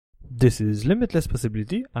This is Limitless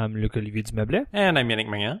Possibility. I'm Luc-Olivier Dumablet. And I'm Yannick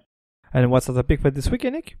Magnan. And what's the topic for this week,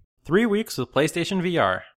 Yannick? 3 weeks with PlayStation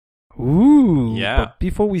VR. Ooh. Yeah. But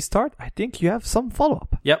before we start, I think you have some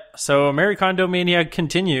follow-up. Yep. So Marie Kondo Mania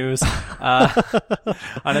continues. On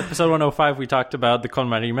episode 105, we talked about the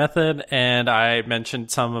KonMari method, and I mentioned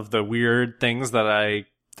some of the weird things that I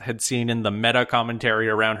had seen in the meta commentary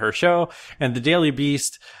around her show. And the Daily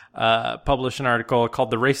Beast published an article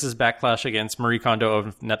called The Racist Backlash Against Marie Kondo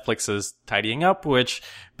of Netflix's Tidying Up, which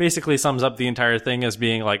basically sums up the entire thing as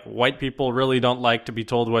being like, white people really don't like to be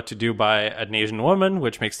told what to do by an Asian woman,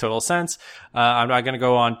 which makes total sense. I'm not going to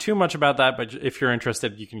go on too much about that, but if you're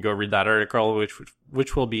interested, you can go read that article,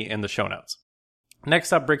 which will be in the show notes.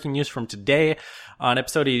 Next up, breaking news from today. On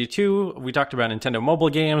episode 82, we talked about Nintendo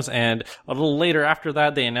mobile games, and a little later after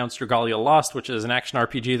that, they announced Dragalia Lost, which is an action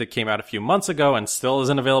RPG that came out a few months ago and still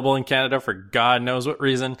isn't available in Canada for God knows what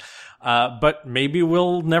reason. But maybe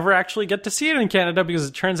we'll never actually get to see it in Canada, because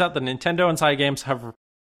it turns out that Nintendo and Cygames have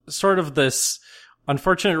sort of this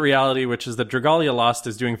unfortunate reality, which is that Dragalia Lost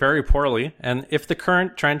is doing very poorly, and if the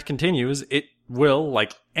current trend continues, it will,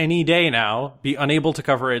 like any day now, be unable to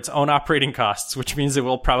cover its own operating costs, which means it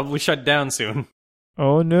will probably shut down soon.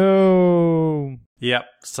 Oh no. Yep.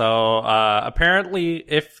 So apparently,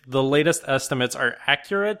 if the latest estimates are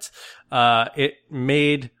accurate, it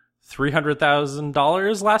made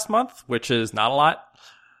 $300,000 last month, which is not a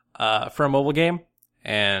lot for a mobile game,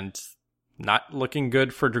 and not looking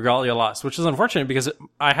good for Dragalia Lost, which is unfortunate because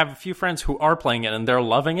I have a few friends who are playing it and they're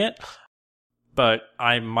loving it, but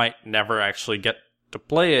I might never actually get to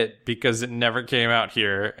play it because it never came out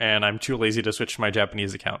here and I'm too lazy to switch to my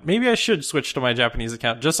Japanese account. Maybe I should switch to my Japanese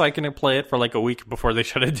account just so I can play it for like a week before they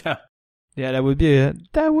shut it down. Yeah, that would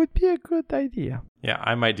be a good idea. Yeah,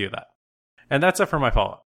 I might do that. And that's it for my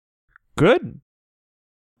follow-up. Good.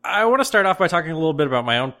 I want to start off by talking a little bit about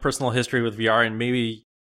my own personal history with VR, and maybe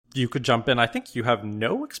you could jump in. I think you have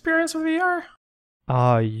no experience with VR?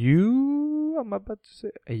 I'm about to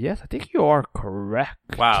say, yes, I think you are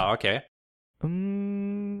correct. Wow, okay.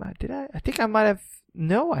 I think I might have.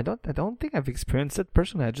 No, I don't think I've experienced it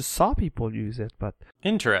personally. I just saw people use it, but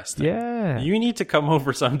interesting. Yeah, you need to come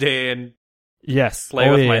over someday and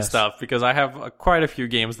play with my stuff, because I have quite a few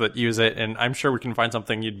games that use it, and I'm sure we can find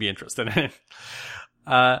something you'd be interested in.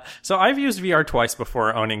 So I've used VR twice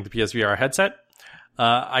before owning the PSVR headset.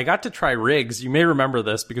 I got to try Riggs. You may remember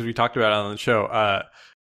this because we talked about it on the show.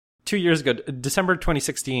 2 years ago, December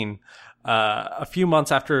 2016, a few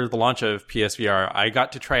months after the launch of PSVR, I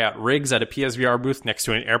got to try out Riggs at a PSVR booth next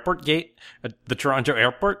to an airport gate at the Toronto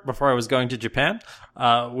airport before I was going to Japan,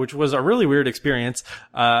 which was a really weird experience.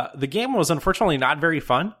 The game was unfortunately not very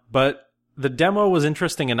fun, but the demo was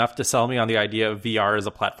interesting enough to sell me on the idea of VR as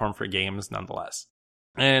a platform for games nonetheless.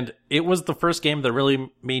 And it was the first game that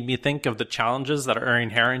really made me think of the challenges that are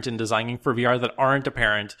inherent in designing for VR that aren't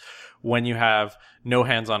apparent when you have no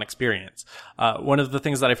hands-on experience. One of the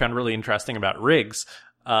things that I found really interesting about Riggs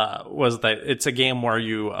was that it's a game where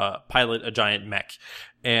you pilot a giant mech,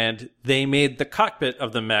 and they made the cockpit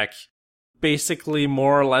of the mech basically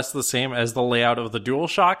more or less the same as the layout of the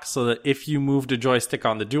DualShock, so that if you moved a joystick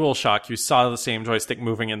on the DualShock, you saw the same joystick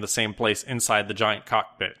moving in the same place inside the giant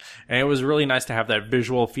cockpit. And it was really nice to have that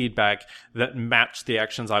visual feedback that matched the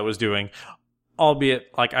actions I was doing, albeit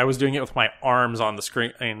like I was doing it with my arms on the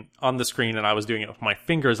screen and I was doing it with my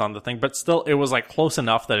fingers on the thing, but still it was like close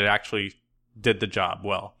enough that it actually did the job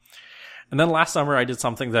well. And then last summer I did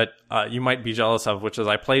something that you might be jealous of, which is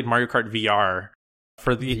I played Mario Kart VR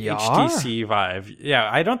for the HTC Vive. Yeah,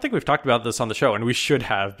 I don't think we've talked about this on the show, and we should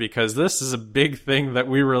have, because this is a big thing that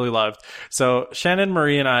we really loved. So Shannon,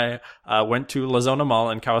 Marie, and I went to La Zona Mall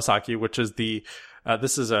in Kawasaki, which is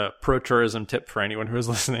this is a pro tourism tip for anyone who is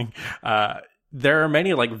listening. There are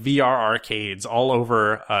many like VR arcades all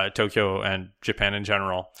over Tokyo and Japan in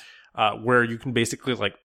general, where you can basically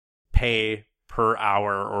like pay per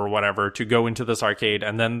hour or whatever to go into this arcade,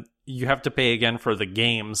 and then you have to pay again for the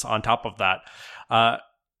games on top of that.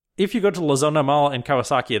 If you go to La Zona Mall in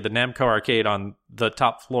Kawasaki at the Namco arcade on the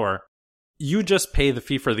top floor, you just pay the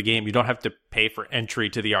fee for the game. You don't have to pay for entry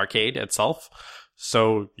to the arcade itself.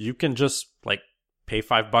 So you can just like pay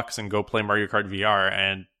 $5 and go play Mario Kart VR,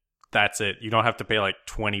 and that's it. You don't have to pay like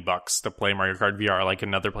 $20 to play Mario Kart VR like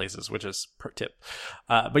in other places, which is pro tip.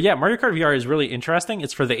 But yeah, Mario Kart VR is really interesting.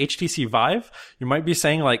 It's for the HTC Vive. You might be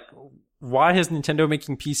saying like, why is Nintendo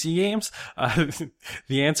making PC games?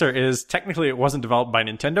 The answer is technically it wasn't developed by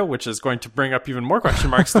Nintendo, which is going to bring up even more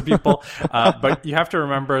question marks to people. But you have to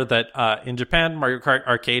remember that in Japan, Mario Kart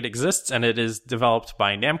Arcade exists, and it is developed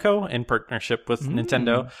by Namco in partnership with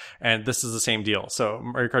Nintendo. And this is the same deal. So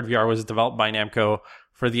Mario Kart VR was developed by Namco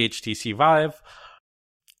for the HTC Vive.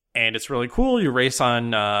 And it's really cool. You race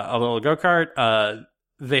on a little go-kart.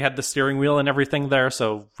 They had the steering wheel and everything there,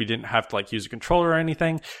 so we didn't have to use a controller or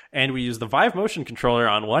anything. And we used the Vive Motion controller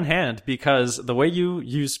on one hand because the way you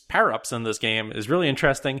use power-ups in this game is really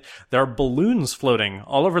interesting. There are balloons floating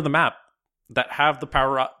all over the map that have the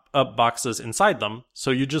power-up boxes inside them.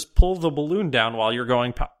 So you just pull the balloon down while you're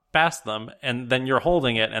going past them, and then you're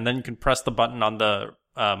holding it, and then you can press the button on the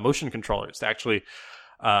motion controllers to actually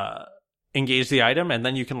engage the item, and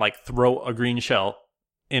then you can throw a green shell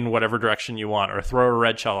in whatever direction you want, or throw a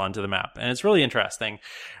red shell onto the map. And it's really interesting.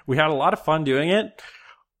 We had a lot of fun doing it.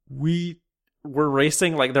 We were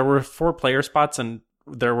racing, there were 4 player spots, and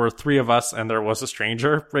there were 3 of us, and there was a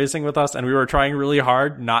stranger racing with us, and we were trying really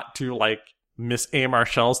hard not to misaim our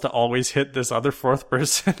shells to always hit this other 4th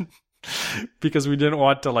person because we didn't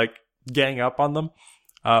want to gang up on them.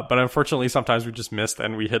 But unfortunately, sometimes we just missed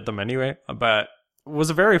and we hit them anyway. But it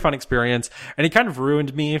was a very fun experience, and it kind of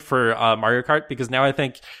ruined me for Mario Kart, because now I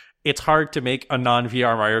think it's hard to make a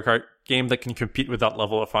non-VR Mario Kart game that can compete with that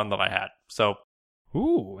level of fun that I had. So,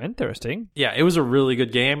 ooh, interesting. Yeah, it was a really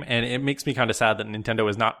good game, and it makes me kind of sad that Nintendo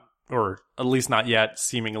is not, or at least not yet,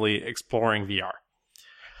 seemingly exploring VR.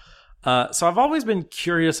 So I've always been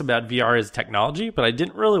curious about VR as technology, but I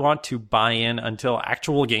didn't really want to buy in until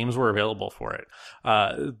actual games were available for it.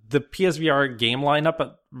 The PSVR game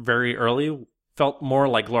lineup very early felt more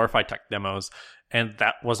like glorified tech demos, and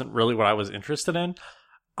that wasn't really what I was interested in.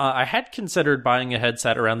 I had considered buying a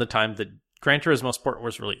headset around the time that Gran Turismo Sport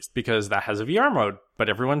was released, because that has a VR mode, but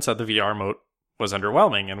everyone said the VR mode was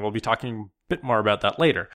underwhelming, and we'll be talking a bit more about that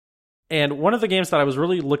later. And one of the games that I was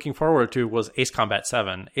really looking forward to was Ace Combat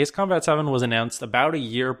 7. Ace Combat 7 was announced about a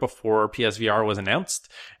year before PSVR was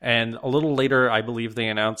announced. And a little later, I believe they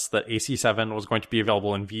announced that AC7 was going to be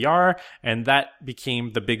available in VR. And that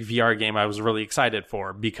became the big VR game I was really excited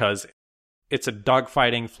for, because it's a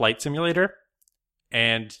dogfighting flight simulator.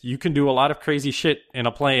 And you can do a lot of crazy shit in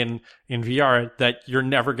a plane in VR that you're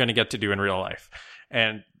never going to get to do in real life.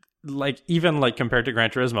 And even compared to Gran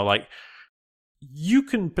Turismo, you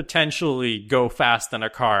can potentially go fast in a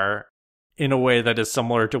car in a way that is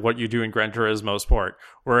similar to what you do in Gran Turismo Sport.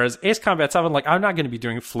 Whereas Ace Combat 7, I'm not going to be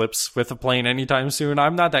doing flips with a plane anytime soon.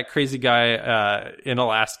 I'm not that crazy guy in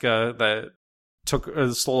Alaska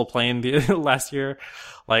that stole a plane last year.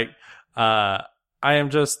 I am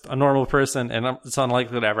just a normal person, and it's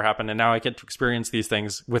unlikely to ever happen. And now I get to experience these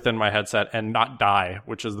things within my headset and not die,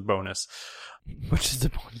 which is the bonus. Which is the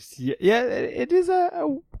bonus. Yeah, it is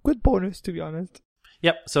a good bonus, to be honest.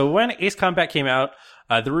 Yep. So when Ace Combat came out,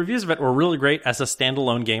 the reviews of it were really great as a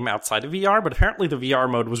standalone game outside of VR, but apparently the VR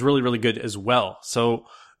mode was really, really good as well. So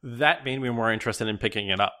that made me more interested in picking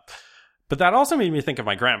it up. But that also made me think of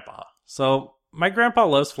my grandpa. So my grandpa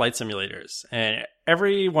loves flight simulators, and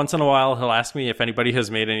every once in a while he'll ask me if anybody has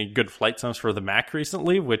made any good flight sims for the Mac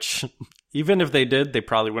recently, which even if they did, they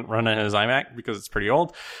probably wouldn't run on his iMac because it's pretty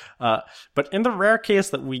old. But in the rare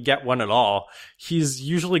case that we get one at all, he's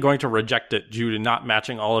usually going to reject it due to not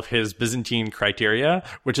matching all of his Byzantine criteria,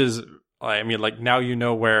 which is, now you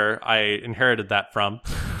know where I inherited that from.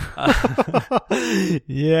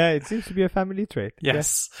 Yeah, it seems to be a family trait.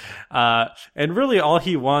 Yes. And really all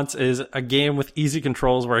he wants is a game with easy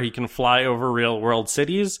controls where he can fly over real world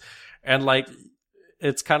cities. And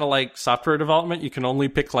it's kind of like software development. You can only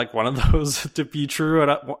pick one of those to be true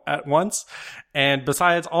at once. And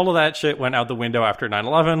besides, all of that shit went out the window after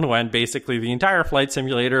 9/11, when basically the entire flight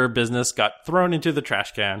simulator business got thrown into the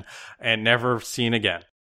trash can and never seen again.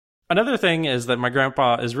 Another thing is that my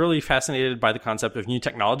grandpa is really fascinated by the concept of new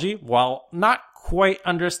technology, while not quite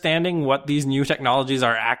understanding what these new technologies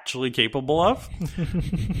are actually capable of.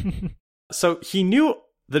 So he knew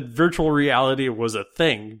that virtual reality was a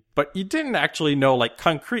thing, but he didn't actually know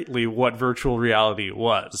concretely what virtual reality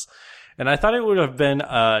was. And I thought it would have been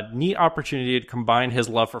a neat opportunity to combine his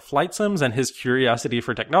love for flight sims and his curiosity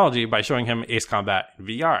for technology by showing him Ace Combat in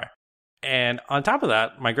VR. And on top of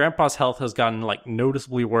that, my grandpa's health has gotten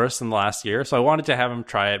noticeably worse in the last year, so I wanted to have him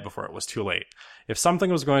try it before it was too late. If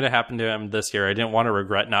something was going to happen to him this year, I didn't want to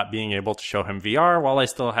regret not being able to show him VR while I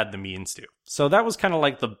still had the means to. So that was kind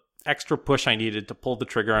of the extra push I needed to pull the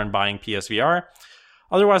trigger on buying PSVR.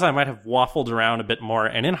 Otherwise, I might have waffled around a bit more,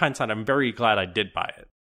 and in hindsight, I'm very glad I did buy it.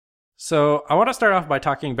 So I want to start off by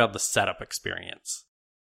talking about the setup experience.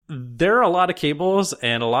 There are a lot of cables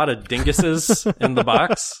and a lot of dinguses in the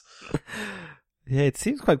box. Yeah, it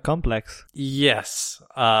seems quite complex. Yes.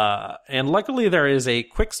 And luckily there is a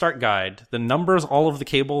quick start guide that numbers all of the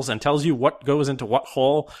cables and tells you what goes into what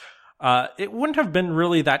hole. It wouldn't have been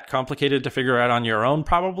really that complicated to figure out on your own,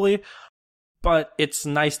 probably. but it's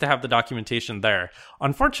nice to have the documentation there.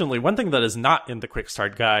 Unfortunately, one thing that is not in the quick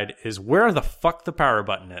start guide is where the fuck the power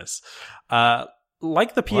button is.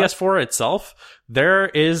 Like the PS4 itself, there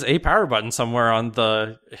is a power button somewhere on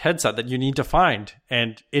the headset that you need to find,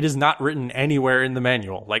 and it is not written anywhere in the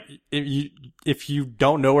manual. Like, if you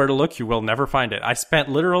don't know where to look, you will never find it. I spent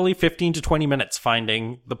literally 15 to 20 minutes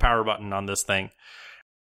finding the power button on this thing,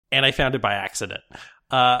 and I found it by accident.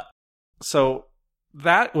 So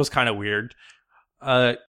that was kind of weird.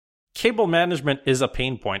 Cable management is a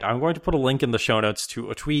pain point. I'm going to put a link in the show notes to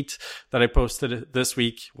a tweet that I posted this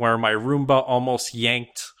week where my Roomba almost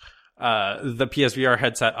yanked the PSVR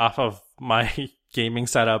headset off of my gaming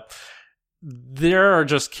setup. There are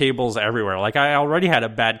just cables everywhere. Like, I already had a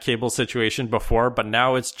bad cable situation before, but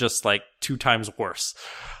now it's just like 2 times worse.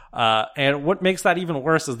 And what makes that even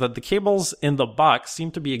worse is that the cables in the box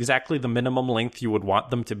seem to be exactly the minimum length you would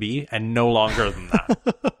want them to be, and no longer than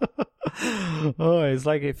that. Oh, it's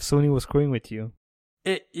like if Sony was screwing with you.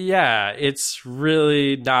 Yeah, it's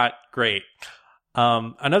really not great.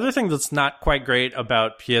 Another thing that's not quite great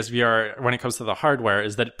about PSVR when it comes to the hardware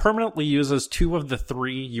is that it permanently uses 2 of the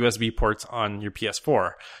 3 USB ports on your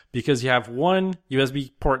PS4, because you have one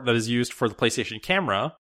USB port that is used for the PlayStation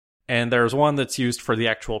camera, and there's one that's used for the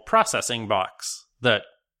actual processing box that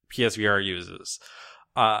PSVR uses.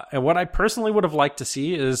 And what I personally would have liked to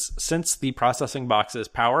see is, since the processing box is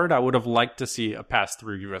powered, I would have liked to see a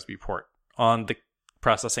pass-through USB port on the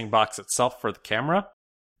processing box itself for the camera,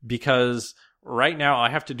 because right now I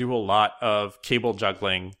have to do a lot of cable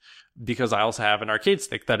juggling, because I also have an arcade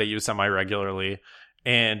stick that I use semi-regularly,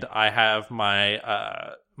 and I have my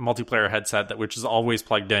multiplayer headset which is always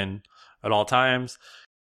plugged in at all times.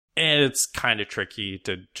 And it's kind of tricky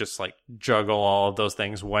to just like juggle all of those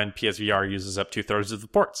things when PSVR uses up 2/3 of the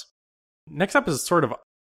ports. Next up is sort of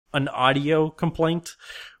an audio complaint,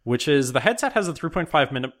 which is the headset has a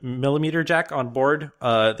 3.5 millimeter jack on board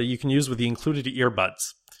that you can use with the included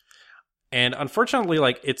earbuds. And unfortunately,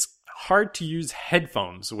 like, it's hard to use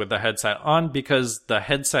headphones with the headset on, because the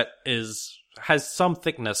headset has some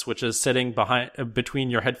thickness which is sitting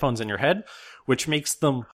between your headphones and your head, which makes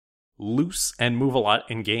them loose and move a lot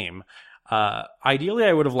in game. Ideally,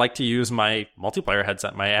 I would have liked to use my multiplayer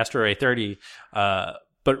headset, my Astro A30,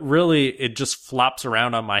 but really it just flops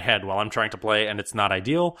around on my head while I'm trying to play, and it's not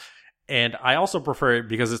ideal. And I also prefer it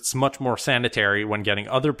because it's much more sanitary when getting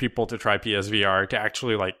other people to try PSVR to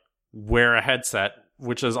actually like wear a headset,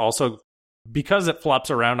 which is also, because it flops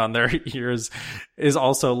around on their ears, is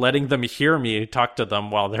also letting them hear me talk to them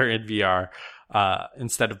while they're in VR.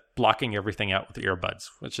 Instead of blocking everything out with earbuds,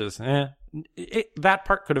 which is, that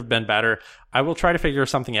part could have been better. I will try to figure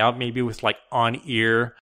something out, maybe with like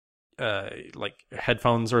on-ear, like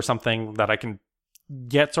headphones or something that I can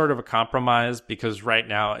get sort of a compromise, because right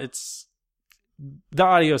now the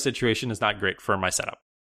audio situation is not great for my setup.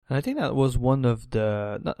 And I think that was one of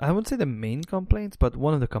I wouldn't say the main complaints, but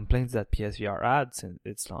one of the complaints that PSVR had since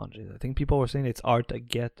its launch. I think people were saying it's hard to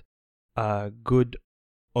get a good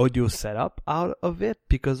audio setup out of it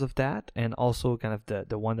because of that, and also kind of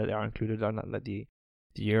the one that are included are not like the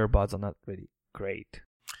earbuds are not really great.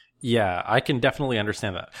 Yeah, I can definitely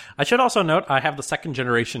understand that. I should also note I have the 2nd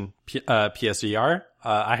generation PSVR.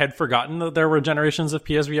 I had forgotten that there were generations of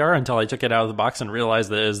PSVR until I took it out of the box and realized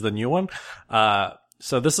that it is the new one.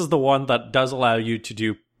 So this is the one that does allow you to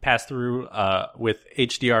do pass-through with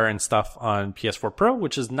HDR and stuff on PS4 Pro,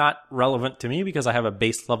 which is not relevant to me because I have a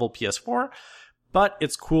base level PS4. But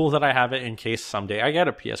it's cool that I have it in case someday I get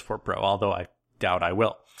a PS4 Pro, although I doubt I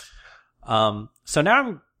will. So now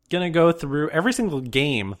I'm going to go through every single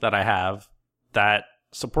game that I have that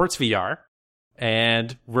supports VR.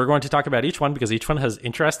 And we're going to talk about each one because each one has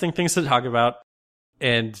interesting things to talk about.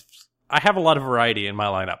 And I have a lot of variety in my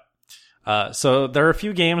lineup. So there are a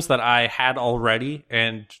few games that I had already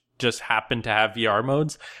and just happen to have VR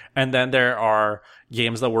modes. And then there are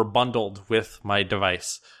games that were bundled with my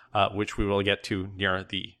device, which we will get to near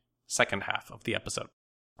the second half of the episode.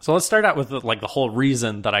 So let's start out with the whole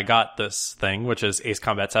reason that I got this thing, which is Ace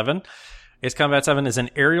Combat 7. Ace Combat 7 is an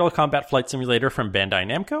aerial combat flight simulator from Bandai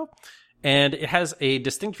Namco, and it has a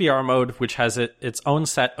distinct VR mode, which has its own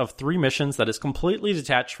set of 3 missions that is completely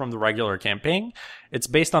detached from the regular campaign. It's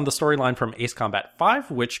based on the storyline from Ace Combat 5,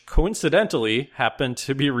 which coincidentally happened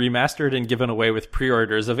to be remastered and given away with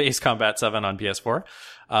pre-orders of Ace Combat 7 on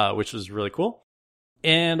PS4, which was really cool.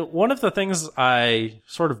 And one of the things I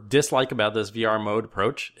sort of dislike about this VR mode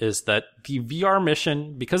approach is that the VR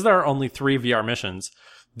mission, because there are only 3 VR missions,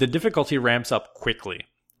 the difficulty ramps up quickly.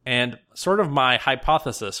 And sort of my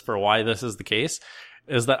hypothesis for why this is the case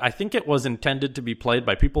is that I think it was intended to be played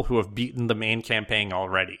by people who have beaten the main campaign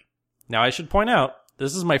already. Now, I should point out,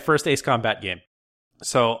 this is my first Ace Combat game.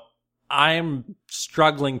 So I'm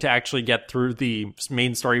struggling to actually get through the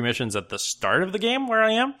main story missions at the start of the game where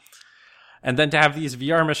I am. And then to have these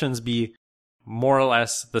VR missions be more or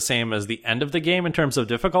less the same as the end of the game in terms of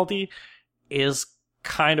difficulty is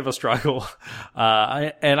kind of a struggle.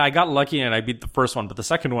 I got lucky and I beat the first one, but the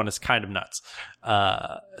second one is kind of nuts.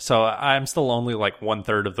 So I'm still only like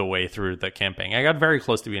 1/3 of the way through the campaign. I got very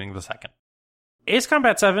close to beating the second. Ace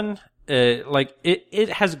Combat 7, it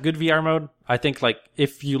has good VR mode. I think like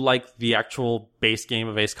if you like the actual base game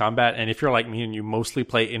of Ace Combat, and if you're like me and you mostly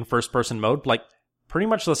play in first person mode, like pretty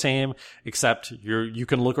much the same, except you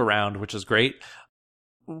can look around, which is great.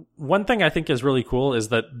 One thing I think is really cool is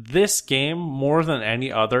that this game, more than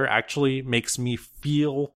any other, actually makes me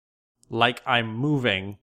feel like I'm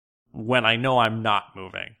moving when I know I'm not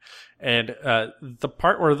moving. And the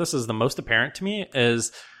part where this is the most apparent to me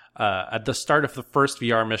is at the start of the first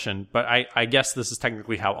VR mission, but I guess this is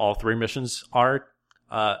technically how all 3 missions are,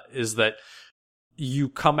 is that you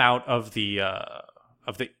come out of the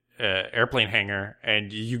airplane hangar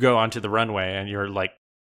and you go onto the runway and you're like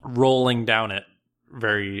rolling down it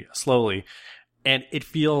very slowly, and it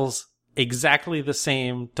feels exactly the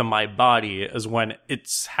same to my body as when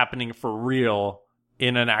it's happening for real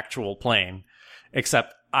in an actual plane,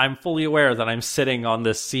 except I'm fully aware that I'm sitting on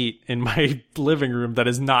this seat in my living room that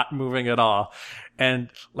is not moving at all. And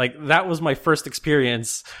like, that was my first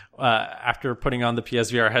experience after putting on the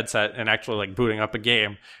PSVR headset and actually like booting up a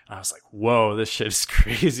game. And I was like, whoa, this shit is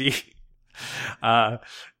crazy.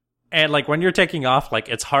 And like when you're taking off, like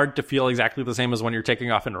it's hard to feel exactly the same as when you're taking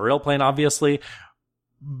off in a real plane, obviously,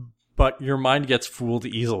 but your mind gets fooled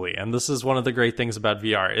easily. And this is one of the great things about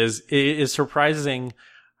VR is it is surprising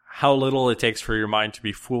how little it takes for your mind to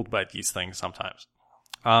be fooled by these things sometimes.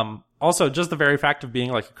 Also, just the very fact of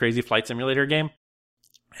being like a crazy flight simulator game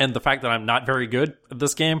and the fact that I'm not very good at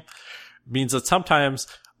this game means that sometimes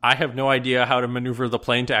I have no idea how to maneuver the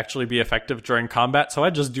plane to actually be effective during combat, so I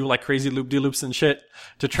just do like crazy loop-de-loops and shit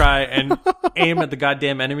to try and aim at the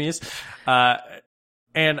goddamn enemies.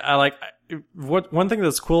 And I like one thing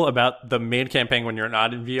that's cool about the main campaign when you're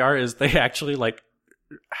not in VR is they actually like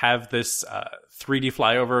have this 3D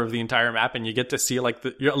flyover of the entire map, and you get to see like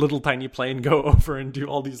your little tiny plane go over and do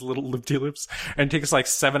all these little loop-de-loops, and it takes like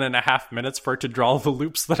 7.5 minutes for it to draw the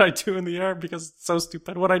loops that I do in the air because it's so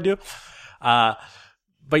stupid what I do.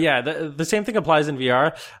 But yeah, the same thing applies in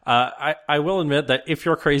VR. I will admit that if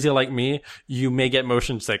you're crazy like me, you may get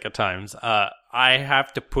motion sick at times. I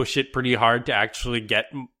have to push it pretty hard to actually get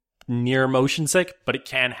near motion sick, but it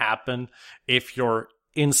can happen if you're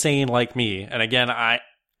insane like me. And again, I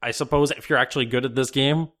suppose if you're actually good at this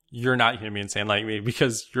game, you're not going to be insane like me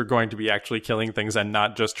because you're going to be actually killing things and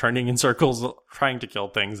not just turning in circles trying to kill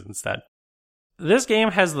things instead. This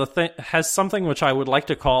game has something which I would like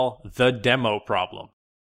to call the demo problem.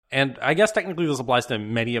 And I guess technically this applies to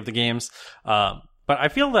many of the games, but I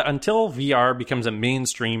feel that until VR becomes a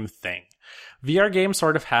mainstream thing, VR games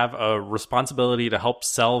sort of have a responsibility to help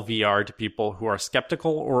sell VR to people who are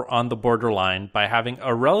skeptical or on the borderline by having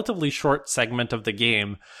a relatively short segment of the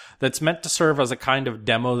game that's meant to serve as a kind of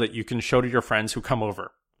demo that you can show to your friends who come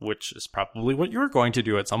over, which is probably what you're going to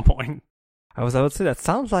do at some point. I would say that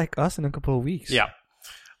sounds like us in a couple of weeks. Yeah.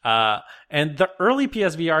 And the early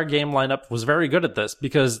PSVR game lineup was very good at this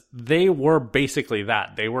because they were basically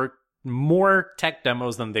that. They were more tech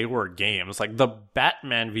demos than they were games. Like the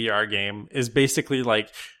Batman VR game is basically like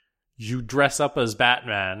you dress up as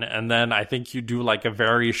Batman and then I think you do like a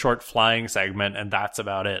very short flying segment and that's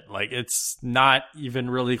about it. Like it's not even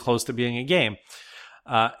really close to being a game.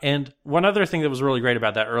 And one other thing that was really great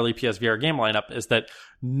about that early PSVR game lineup is that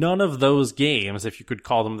none of those games, if you could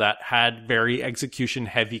call them that, had very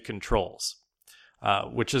execution-heavy controls,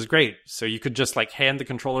 which is great. So you could just like hand the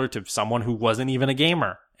controller to someone who wasn't even a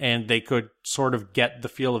gamer, and they could sort of get the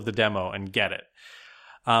feel of the demo and get it.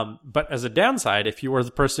 But as a downside, if you were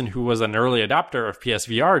the person who was an early adopter of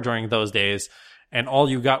PSVR during those days, and all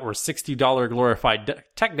you got were $60 glorified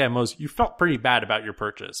tech demos, you felt pretty bad about your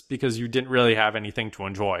purchase because you didn't really have anything to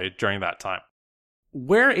enjoy during that time.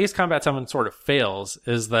 Where Ace Combat 7 sort of fails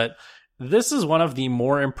is that this is one of the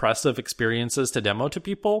more impressive experiences to demo to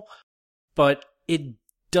people, but it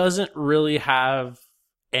doesn't really have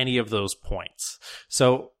any of those points.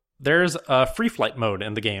 So there's a free flight mode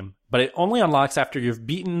in the game, but it only unlocks after you've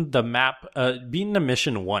beaten the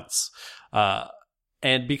mission once.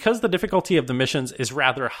 And because the difficulty of the missions is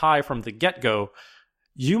rather high from the get-go,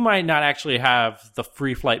 you might not actually have the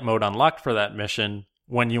free flight mode unlocked for that mission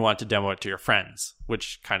when you want to demo it to your friends,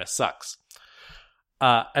 which kind of sucks.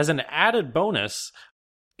 As an added bonus,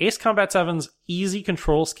 Ace Combat 7's easy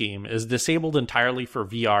control scheme is disabled entirely for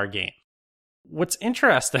VR game. What's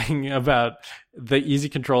interesting about the easy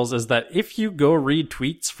controls is that if you go read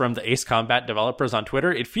tweets from the Ace Combat developers on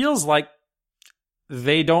Twitter, it feels like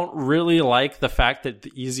they don't really like the fact that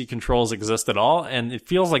the easy controls exist at all, and it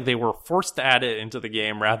feels like they were forced to add it into the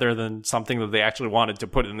game rather than something that they actually wanted to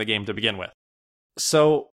put in the game to begin with.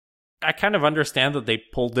 So I kind of understand that they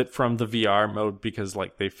pulled it from the VR mode because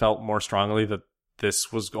like they felt more strongly that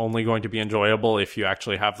this was only going to be enjoyable if you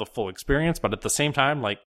actually have the full experience, but at the same time,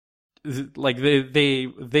 like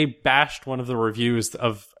they bashed one of the reviews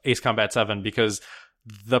of Ace Combat 7 because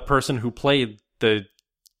the person who played the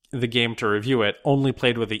game to review it only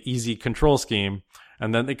played with the easy control scheme,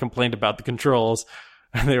 and then they complained about the controls,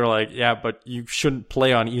 and they were like, yeah, but you shouldn't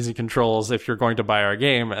play on easy controls if you're going to buy our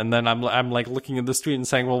game. And then I'm like looking at the tweet and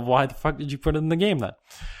saying, well, why the fuck did you put it in the game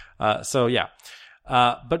then? So yeah.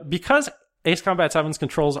 But because Ace Combat 7's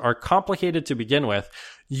controls are complicated to begin with,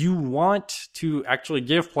 you want to actually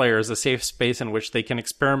give players a safe space in which they can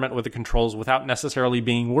experiment with the controls without necessarily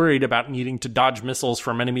being worried about needing to dodge missiles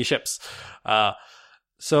from enemy ships.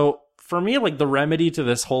 So for me, like the remedy to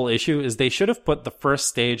this whole issue is they should have put the first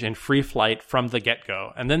stage in free flight from the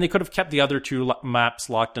get-go, and then they could have kept the other two maps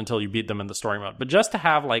locked until you beat them in the story mode. But just to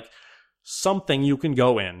have like something you can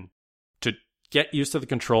go in to get used to the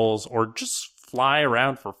controls or just fly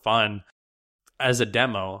around for fun as a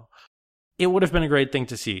demo, it would have been a great thing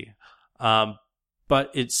to see. But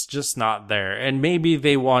it's just not there. And maybe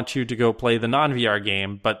they want you to go play the non-VR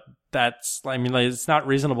game, but it's not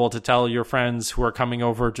reasonable to tell your friends who are coming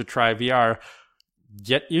over to try VR,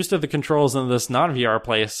 get used to the controls in this non-VR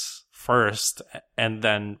place first, and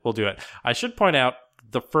then we'll do it. I should point out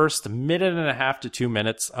the first minute and a half to 2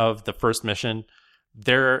 minutes of the first mission,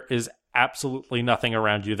 there is absolutely nothing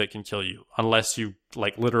around you that can kill you unless you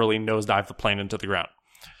like literally nosedive the plane into the ground.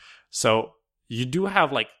 So you do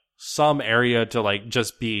have like some area to like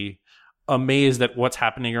just be amazed at what's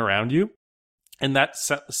happening around you. And that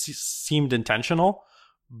seemed intentional,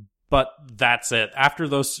 but that's it. After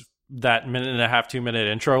that minute and a half, 2 minute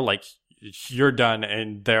intro, like you're done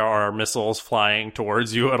and there are missiles flying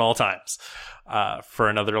towards you at all times, for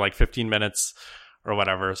another like 15 minutes or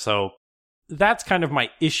whatever. So that's kind of my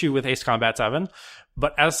issue with Ace Combat 7.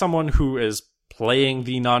 But as someone who is playing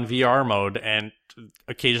the non-VR mode and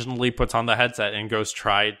occasionally puts on the headset and goes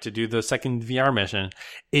try to do the second VR mission,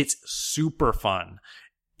 it's super fun.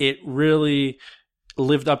 It really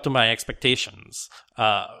lived up to my expectations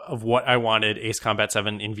of what I wanted Ace Combat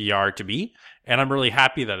 7 in VR to be. And I'm really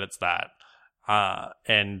happy that it's that.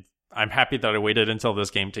 And I'm happy that I waited until this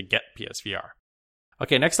game to get PSVR.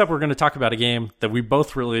 Okay, next up, we're going to talk about a game that we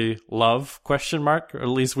both really love, or at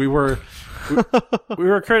least we were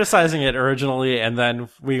criticizing it originally, and then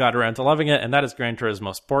we got around to loving it, and that is Gran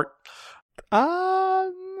Turismo Sport. I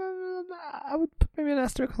would put maybe an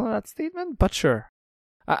asterisk on that statement, but sure.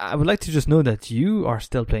 I would like to just know that you are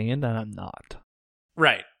still playing it and I'm not.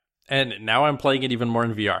 Right. And now I'm playing it even more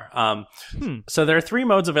in VR. So there are 3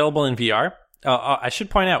 modes available in VR. I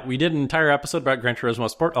should point out, we did an entire episode about Gran Turismo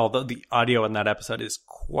Sport, although the audio in that episode is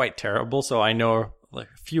quite terrible. So I know like,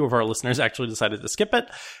 a few of our listeners actually decided to skip it.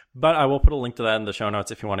 But I will put a link to that in the show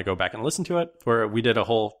notes if you want to go back and listen to it, where we did a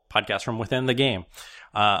whole podcast from within the game.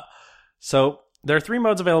 So there are 3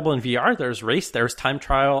 modes available in VR. There's Race, there's Time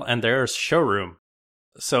Trial, and there's Showroom.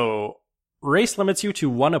 So Race limits you to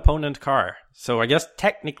 1 opponent car. So I guess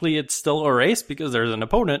technically it's still a race because there's an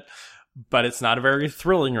opponent, but it's not a very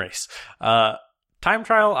thrilling race. Time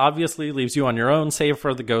Trial obviously leaves you on your own, save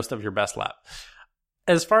for the ghost of your best lap.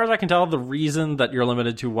 As far as I can tell, the reason that you're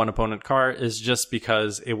limited to 1 opponent car is just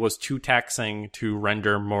because it was too taxing to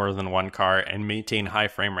render more than 1 car and maintain high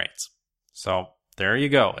frame rates. So there you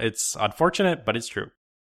go. It's unfortunate, but it's true.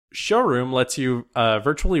 Showroom lets you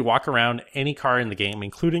virtually walk around any car in the game,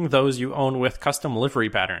 including those you own with custom livery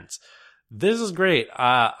patterns. This is great.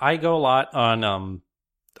 I go a lot on,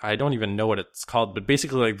 I don't even know what it's called, but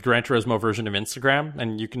basically like the Gran Turismo version of Instagram,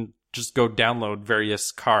 and you can just go download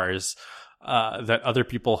various cars that other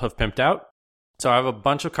people have pimped out. So I have a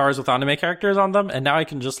bunch of cars with anime characters on them, and now I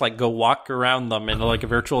can just like go walk around them in like a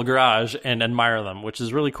virtual garage and admire them, which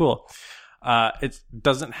is really cool. It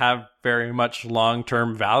doesn't have very much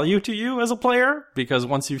long-term value to you as a player, because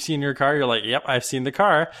once you've seen your car, you're like, yep, I've seen the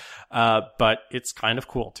car. But it's kind of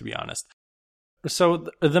cool, to be honest. So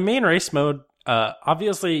the main race mode,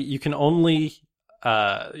 obviously you can only,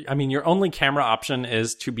 your only camera option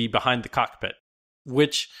is to be behind the cockpit,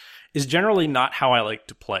 which is generally not how I like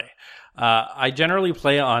to play. I generally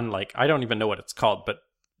play on like, I don't even know what it's called, but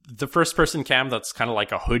the first person cam that's kind of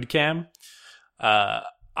like a hood cam.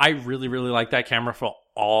 I really, really like that camera for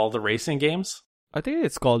all the racing games. I think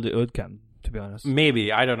it's called the UDCAM, to be honest.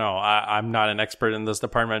 Maybe, I don't know. I'm not an expert in this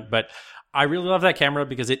department, but I really love that camera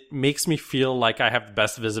because it makes me feel like I have the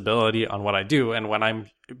best visibility on what I do. And when I'm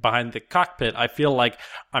behind the cockpit, I feel like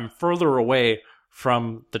I'm further away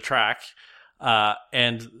from the track.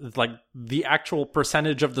 And like the actual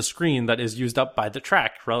percentage of the screen that is used up by the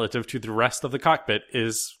track relative to the rest of the cockpit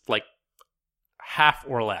is like half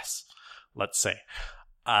or less, let's say.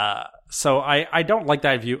 So I don't like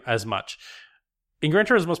that view as much. In Gran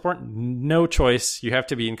Turismo Sport, no choice. You have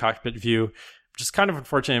to be in cockpit view, which is kind of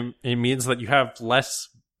unfortunate. It means that you have less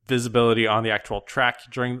visibility on the actual track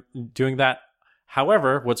during doing that.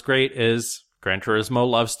 However, what's great is Gran Turismo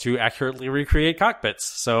loves to accurately recreate cockpits.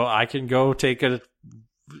 So I can go take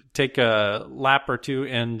a lap or two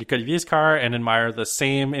in Olivier's car and admire the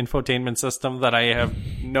same infotainment system that I have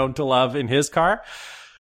known to love in his car.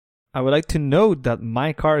 I would like to note that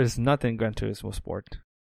my car is not in Gran Turismo Sport.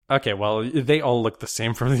 Okay, well, they all look the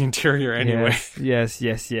same from the interior anyway. Yes.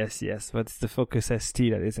 But it's the Focus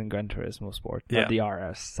ST that is in Gran Turismo Sport, not the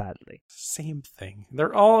RS, sadly. Same thing.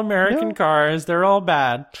 They're all American cars. They're all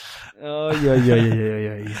bad. Oh,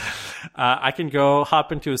 yeah. I can go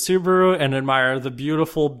hop into a Subaru and admire the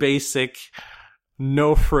beautiful, basic,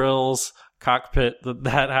 no frills cockpit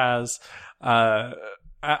that has.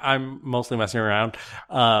 I'm mostly messing around.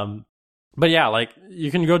 But yeah, like, you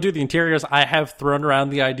can go do the interiors. I have thrown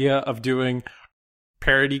around the idea of doing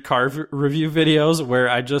parody car review videos where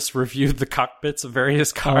I just reviewed the cockpits of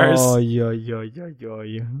various cars. Oh, yeah.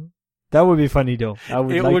 That would be funny, though.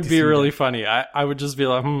 It would be really funny. I would just be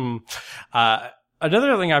like,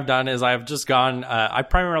 Another thing I've done is I've just gone, I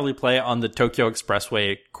primarily play on the Tokyo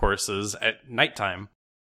Expressway courses at nighttime.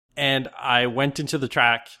 And I went into the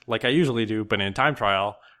track like I usually do, but in time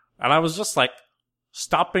trial. And I was just like,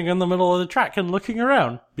 stopping in the middle of the track and looking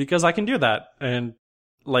around because I can do that. And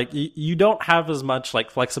like, you don't have as much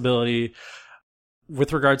like flexibility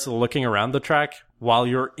with regards to looking around the track while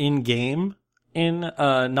you're in game in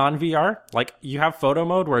non-VR. Like, you have photo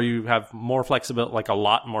mode where you have more flexibility, like a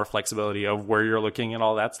lot more flexibility of where you're looking and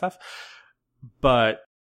all that stuff. But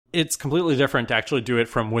it's completely different to actually do it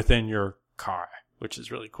from within your car, which is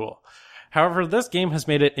really cool. However, this game has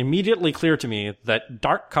made it immediately clear to me that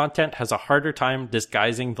dark content has a harder time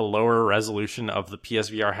disguising the lower resolution of the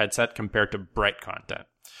PSVR headset compared to bright content.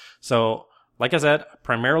 So, like I said,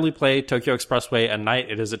 primarily play Tokyo Expressway at night.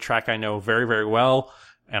 It is a track I know very, very well,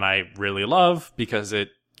 and I really love because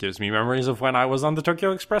it gives me memories of when I was on the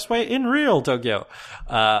Tokyo Expressway in real Tokyo.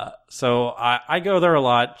 So I go there a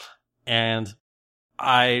lot, and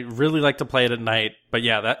I really like to play it at night. But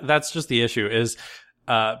yeah, that's just the issue is...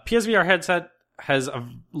 PSVR headset has a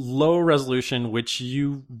low resolution, which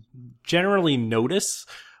you generally notice,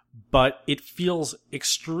 but it feels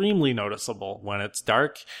extremely noticeable when it's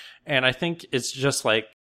dark. And I think it's just like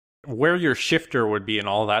where your shifter would be and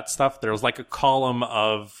all that stuff. There's like a column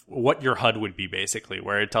of what your HUD would be, basically,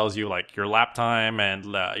 where it tells you like your lap time and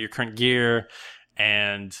your current gear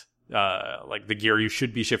and like the gear you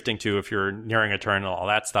should be shifting to if you're nearing a turn and all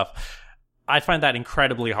that stuff. I find that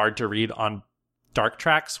incredibly hard to read on dark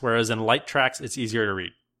tracks, whereas in light tracks, it's easier to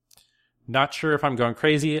read. Not sure if I'm going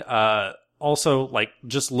crazy. Also, like,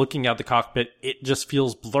 just looking at the cockpit, it just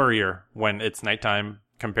feels blurrier when it's nighttime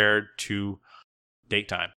compared to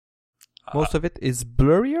daytime. Most of it is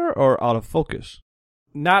blurrier or out of focus?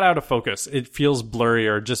 Not out of focus. It feels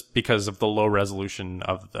blurrier just because of the low resolution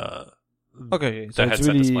of the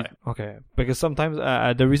headset display. Okay, because sometimes,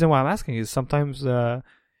 the reason why I'm asking is sometimes...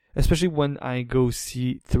 especially when I go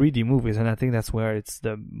see 3D movies, and I think that's where it's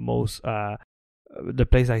the most, the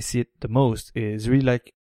place I see it the most is really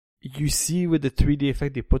like, you see with the 3D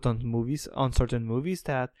effect they put on certain movies,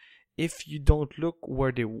 that if you don't look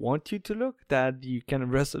where they want you to look, that the kind of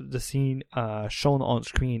rest of the scene, shown on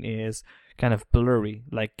screen is kind of blurry,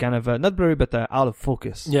 like kind of, not blurry, but out of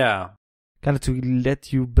focus. Yeah. Kind of to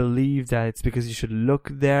let you believe that it's because you should look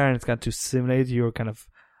there, and it's kind of to simulate your kind of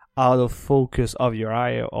out of focus of your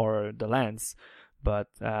eye or the lens. But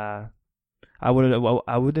I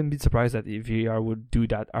wouldn't be surprised that VR would do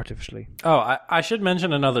that artificially. Oh, I should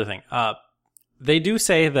mention another thing. They do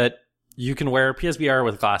say that you can wear PSVR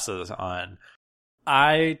with glasses on.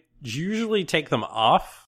 I usually take them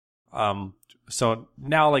off. So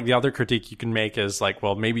now, like, the other critique you can make is like,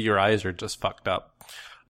 well, maybe your eyes are just fucked up.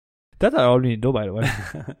 That I already know, by the way.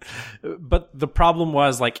 But the problem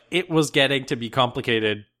was, like, it was getting to be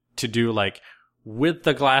complicated to do, like, with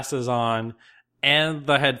the glasses on and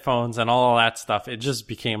the headphones and all that stuff. It just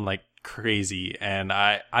became like crazy, and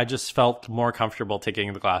I just felt more comfortable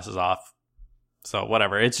taking the glasses off. So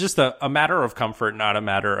whatever, it's just a matter of comfort, not a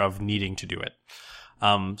matter of needing to do it.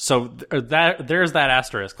 There's that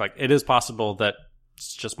asterisk. Like, it is possible that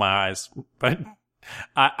it's just my eyes, but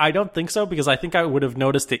I don't think so, because I think I would have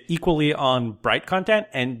noticed it equally on bright content,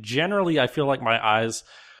 and generally I feel like my eyes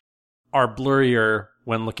are blurrier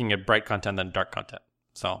when looking at bright content than dark content.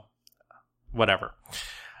 So, whatever.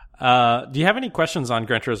 Do you have any questions on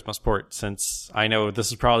Gran Turismo Sport, since I know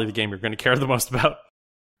this is probably the game you're going to care the most about?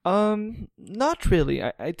 Not really.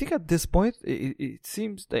 I think at this point, it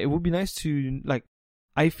seems that it would be nice to, like,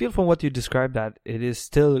 I feel from what you described that it is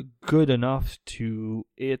still good enough to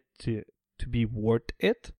be worth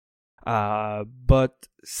it. But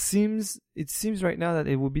it seems right now that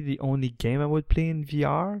it would be the only game I would play in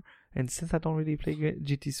VR. And since I don't really play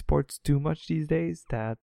GT Sports too much these days,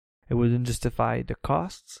 that it wouldn't justify the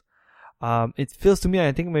costs. It feels to me,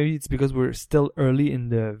 I think maybe it's because we're still early in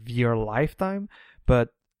the VR lifetime, but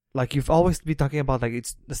like you've always been talking about, like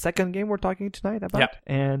it's the second game we're talking tonight about,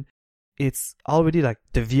 and it's already like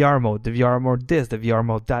the VR mode this, the VR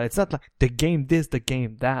mode that. It's not like the game this, the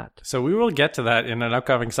game that. So we will get to that in an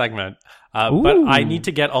upcoming segment, but I need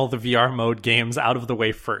to get all the VR mode games out of the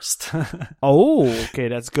way first. Oh, okay,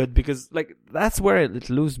 that's good, because like that's where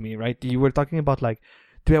it loses me, right? You were talking about like,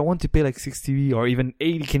 do I want to pay like 60 or even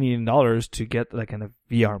 80 Canadian dollars to get like kind of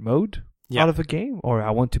VR mode out of a game, or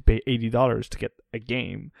I want to pay $80 to get a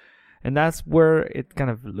game, and that's where it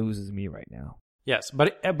kind of loses me right now. Yes,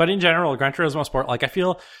 but in general, Gran Turismo Sport, like I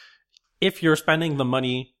feel if you're spending the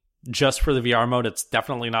money just for the VR mode, it's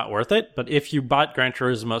definitely not worth it. But if you bought Gran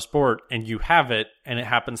Turismo Sport and you have it, and it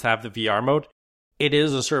happens to have the VR mode, it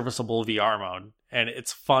is a serviceable VR mode, and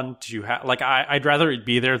it's fun to have. Like I'd rather it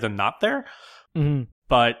be there than not there. Mm-hmm.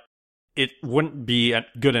 But it wouldn't be a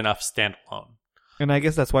good enough standalone. And I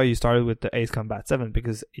guess that's why you started with the Ace Combat 7,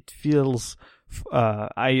 because it feels, from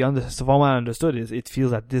what I understood, is it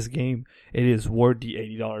feels that this game, it is worth the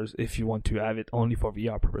 $80 if you want to have it only for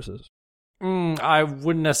VR purposes. I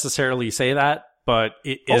wouldn't necessarily say that, but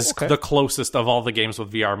it is the closest of all the games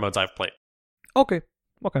with VR modes I've played. Okay.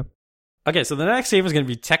 Okay, so the next game is going to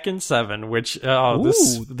be Tekken 7, which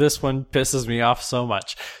this one pisses me off so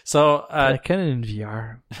much. So Tekken in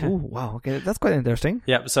VR. Ooh, wow. Okay, that's quite interesting.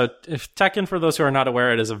 Yeah. So if Tekken, for those who are not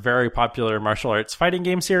aware, it is a very popular martial arts fighting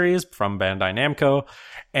game series from Bandai Namco,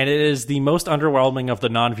 and it is the most underwhelming of the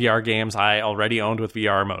non-VR games I already owned with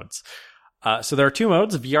VR modes. So there are two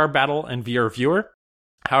modes: VR Battle and VR Viewer.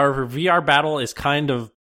 However, VR Battle is kind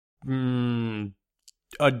of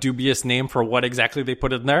a dubious name for what exactly they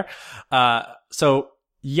put in there. So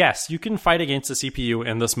yes, you can fight against the CPU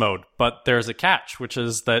in this mode, but there's a catch, which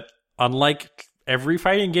is that unlike every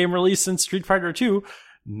fighting game released since Street Fighter 2,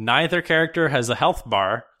 neither character has a health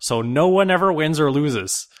bar, so no one ever wins or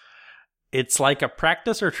loses. It's like a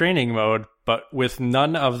practice or training mode, but with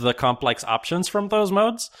none of the complex options from those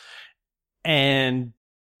modes. And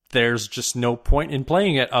there's just no point in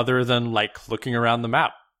playing it other than like looking around the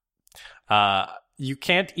map. You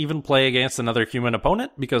can't even play against another human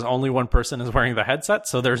opponent because only one person is wearing the headset,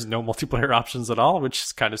 so there's no multiplayer options at all, which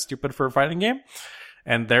is kind of stupid for a fighting game.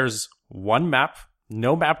 And there's one map,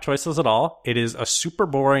 no map choices at all. It is a super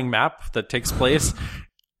boring map that takes place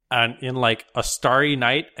in like a starry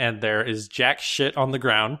night, and there is jack shit on the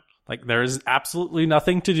ground. Like, there is absolutely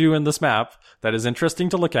nothing to do in this map that is interesting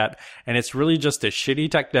to look at, and it's really just a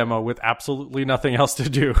shitty tech demo with absolutely nothing else to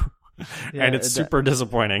do. And it's super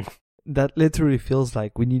disappointing. That literally feels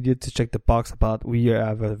like we needed to check the box about we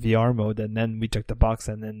have a VR mode, and then we check the box,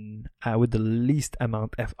 and then with the least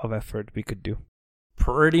amount of effort we could do.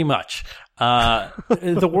 Pretty much.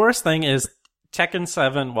 The worst thing is Tekken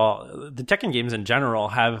 7, well, the Tekken games in general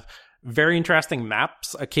have very interesting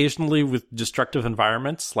maps, occasionally with destructive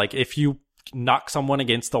environments. Like, if you knock someone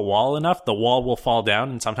against the wall enough, the wall will fall down,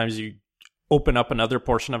 and sometimes you open up another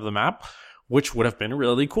portion of the map, which would have been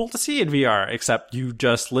really cool to see in VR, except you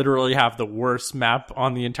just literally have the worst map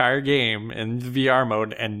on the entire game in the VR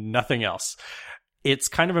mode and nothing else. It's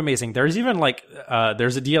kind of amazing. There's even like,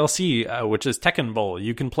 there's a DLC, which is Tekken Bowl.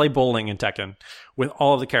 You can play bowling in Tekken with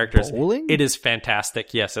all of the characters. Bowling? It is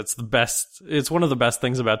fantastic. Yes, it's the best. It's one of the best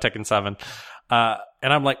things about Tekken 7. And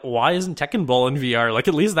I'm like, why isn't Tekken Bowl in VR? Like,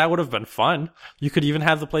 at least that would have been fun. You could even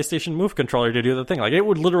have the PlayStation Move controller to do the thing. Like, it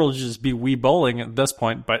would literally just be Wii bowling at this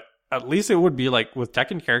point, but at least it would be like with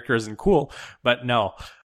Tekken characters and cool, but no.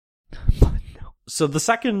 So the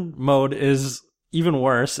second mode is even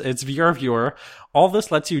worse. It's VR Viewer. All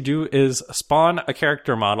this lets you do is spawn a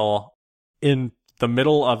character model in the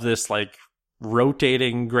middle of this like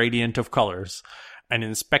rotating gradient of colors and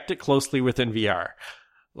inspect it closely within VR.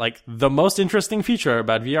 Like, the most interesting feature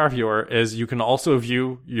about VR Viewer is you can also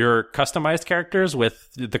view your customized characters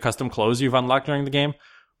with the custom clothes you've unlocked during the game,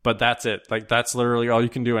 but that's it. Like, that's literally all you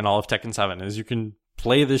can do in all of Tekken 7 is you can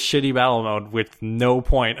play this shitty battle mode with no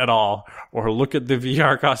point at all, or look at the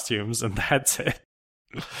VR costumes, and that's it.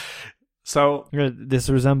 So this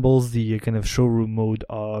resembles the kind of showroom mode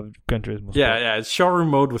of Gran Turismo. Yeah, it's showroom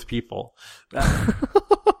mode with people.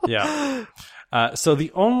 Yeah. So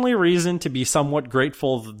the only reason to be somewhat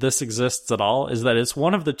grateful that this exists at all is that it's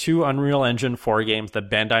one of the 2 Unreal Engine 4 games that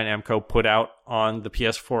Bandai Namco put out on the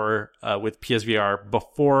PS4 with PSVR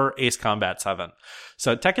before Ace Combat 7.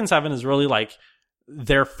 So Tekken 7 is really like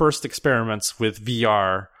their first experiments with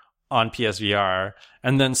VR on PSVR,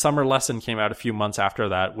 and then Summer Lesson came out a few months after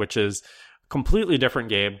that, which is a completely different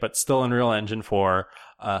game, but still Unreal Engine 4,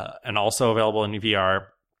 and also available in VR.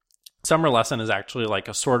 Summer Lesson is actually like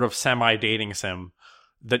a sort of semi-dating sim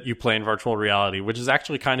that you play in virtual reality, which is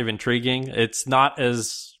actually kind of intriguing. It's not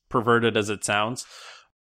as perverted as it sounds,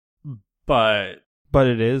 but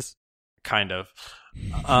it is. Kind of.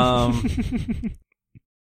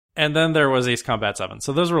 And then there was Ace Combat 7.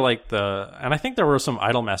 So those were like and I think there were some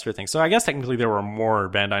Idolmaster things. So I guess technically there were more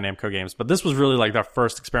Bandai Namco games, but this was really like their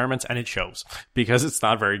first experiments, and it shows because it's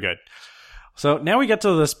not very good. So now we get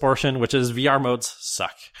to this portion, which is VR modes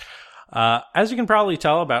suck. As you can probably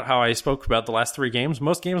tell about how I spoke about the last 3 games,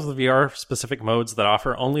 most games with VR-specific modes that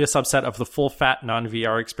offer only a subset of the full-fat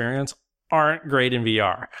non-VR experience aren't great in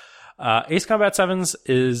VR. Ace Combat 7's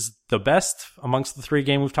is the best amongst the 3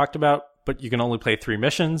 games we've talked about, but you can only play 3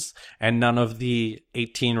 missions and none of the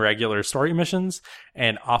 18 regular story missions,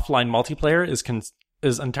 and offline multiplayer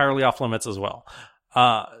is entirely off limits as well.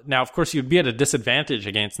 Now, of course, you'd be at a disadvantage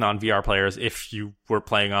against non-VR players if you were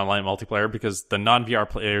playing online multiplayer, because the non-VR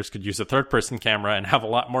players could use a third-person camera and have a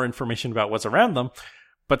lot more information about what's around them,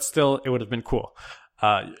 but still, it would have been cool.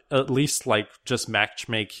 At least, like, just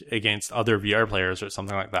matchmake against other VR players or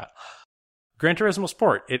something like that. Gran Turismo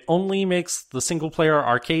Sport, it only makes the single-player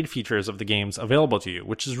arcade features of the games available to you,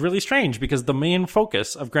 which is really strange because the main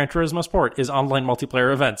focus of Gran Turismo Sport is online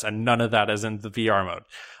multiplayer events, and none of that is in the VR mode.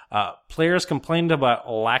 Players complained about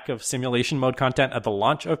a lack of simulation mode content at the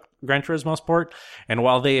launch of Gran Turismo Sport, and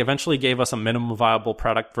while they eventually gave us a minimum viable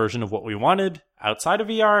product version of what we wanted outside of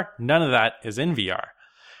VR, none of that is in VR.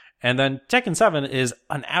 And then Tekken 7 is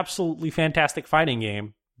an absolutely fantastic fighting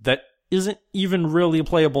game that isn't even really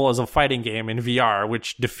playable as a fighting game in VR,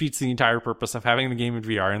 which defeats the entire purpose of having the game in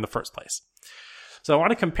VR in the first place. So I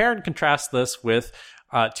want to compare and contrast this with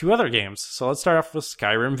 2 other games. So let's start off with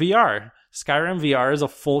Skyrim VR. Skyrim VR is a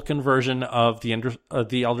full conversion of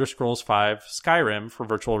the Elder Scrolls V Skyrim for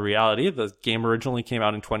virtual reality. The game originally came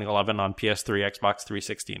out in 2011 on PS3, Xbox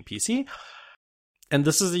 360, and PC. And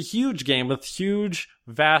this is a huge game with huge,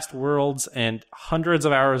 vast worlds and hundreds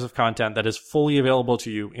of hours of content that is fully available to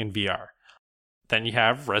you in VR. Then you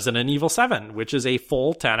have Resident Evil 7, which is a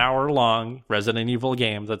full 10-hour-long Resident Evil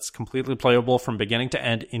game that's completely playable from beginning to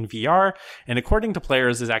end in VR, and according to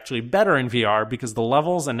players is actually better in VR because the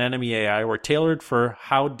levels and enemy AI were tailored for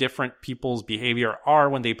how different people's behavior are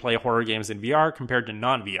when they play horror games in VR compared to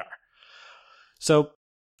non-VR. So,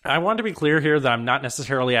 I want to be clear here that I'm not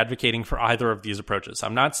necessarily advocating for either of these approaches.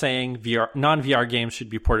 I'm not saying non-VR games should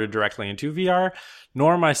be ported directly into VR,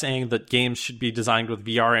 nor am I saying that games should be designed with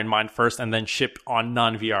VR in mind first and then shipped on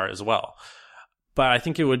non-VR as well. But I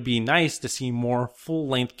think it would be nice to see more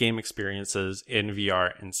full-length game experiences in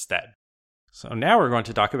VR instead. So now we're going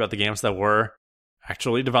to talk about the games that were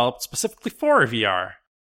actually developed specifically for VR.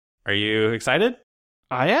 Are you excited?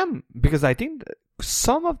 I am, because I think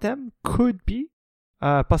some of them could be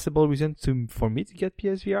possible reason for me to get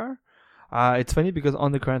PSVR. It's funny because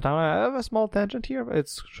on the current timeline, I have a small tangent here.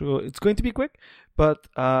 It's going to be quick, but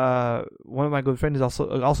one of my good friends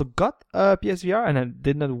also got PSVR, and I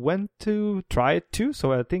did not went to try it too.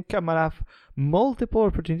 So I think I might have multiple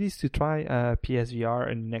opportunities to try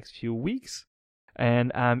PSVR in the next few weeks,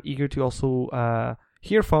 and I'm eager to also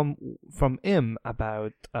hear from him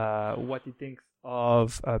about what he thinks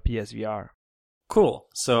of PSVR. Cool.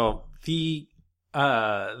 So the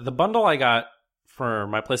bundle I got for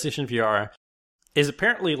my PlayStation VR is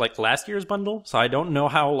apparently like last year's bundle, so I don't know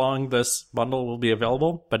how long this bundle will be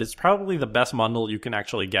available, but it's probably the best bundle you can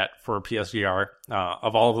actually get for PSVR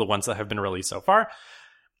of all of the ones that have been released so far.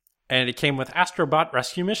 And it came with Astrobot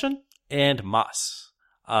Rescue Mission and Moss.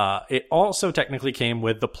 It also technically came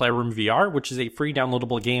with the Playroom VR, which is a free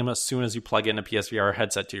downloadable game as soon as you plug in a PSVR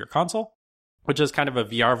headset to your console, which is kind of a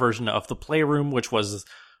VR version of the Playroom, which was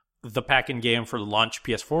the pack-in game for the launch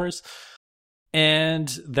PS4s. And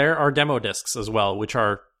there are demo discs as well, which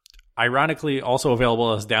are ironically also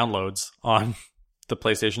available as downloads on the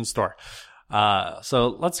PlayStation Store.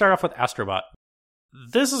 So let's start off with Astrobot.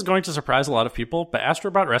 This is going to surprise a lot of people, but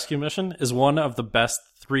Astrobot Rescue Mission is one of the best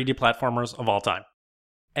 3D platformers of all time.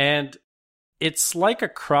 And it's like a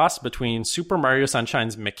cross between Super Mario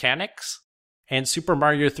Sunshine's mechanics and Super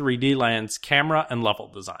Mario 3D Land's camera and level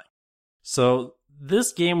design. So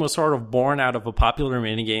this game was sort of born out of a popular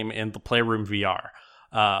minigame in the Playroom VR,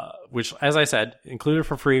 which, as I said, included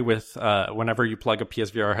for free with whenever you plug a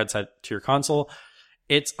PSVR headset to your console.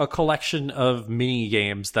 It's a collection of mini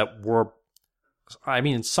games that were, I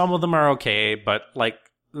mean, some of them are okay, but like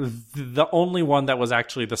the only one that was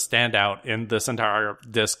actually the standout in this entire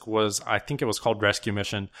disc was, I think it was called Rescue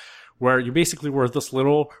Mission, where you basically were this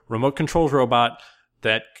little remote controlled robot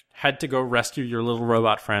that had to go rescue your little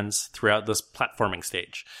robot friends throughout this platforming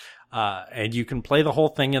stage. And you can play the whole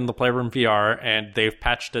thing in the Playroom VR, and they've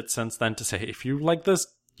patched it since then to say, if you like this,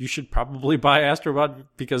 you should probably buy Astrobot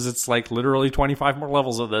because it's like literally 25 more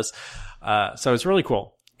levels of this. So it's really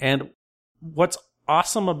cool. And what's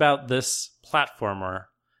awesome about this platformer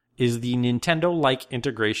is the Nintendo-like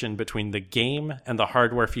integration between the game and the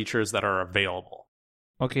hardware features that are available.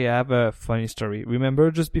 Okay, I have a funny story.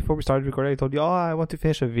 Remember, just before we started recording, I told you, I want to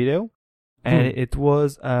finish a video. And it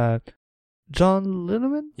was John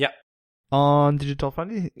Lineman? Yeah. On Digital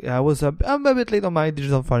Funny. I'm a bit late on my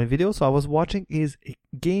Digital Funny video, so I was watching his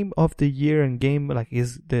Game of the Year and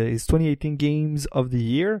his 2018 Games of the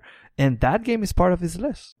Year, and that game is part of his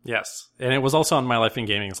list. Yes, and it was also on My Life in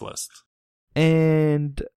Gaming's list.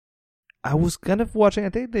 And I was kind of watching, I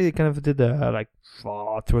think they kind of did 3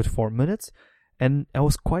 or 4 minutes, and I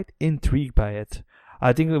was quite intrigued by it.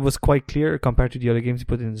 I think it was quite clear compared to the other games he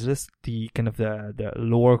put in his list, the kind of the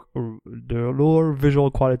lower visual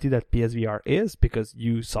quality that PSVR is, because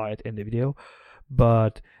you saw it in the video.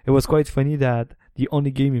 But it was quite funny that the only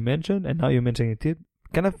game you mentioned, and now you're mentioning it,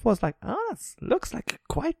 kind of was like, this looks like a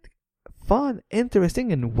quite fun,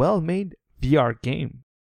 interesting, and well-made VR game.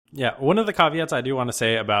 Yeah, one of the caveats I do want to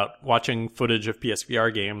say about watching footage of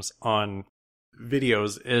PSVR games on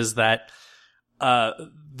videos is that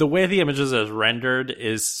the way the images is rendered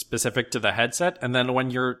is specific to the headset, and then when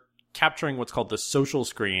you're capturing what's called the social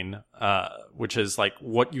screen, which is like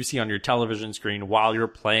what you see on your television screen while you're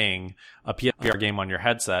playing a PSVR game on your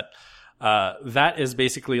headset, that is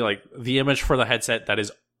basically like the image for the headset that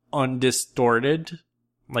is undistorted.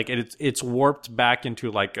 Like it's warped back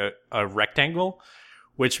into like a rectangle,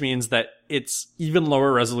 which means that it's even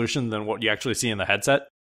lower resolution than what you actually see in the headset.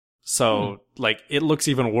 So, like, it looks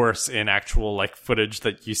even worse in actual, like, footage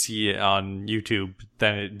that you see on YouTube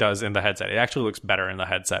than it does in the headset. It actually looks better in the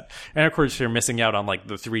headset. And, of course, you're missing out on, like,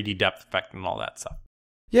 the 3D depth effect and all that stuff.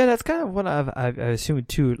 Yeah, that's kind of what I've assumed,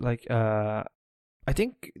 too. Like, I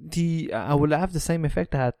think I will have the same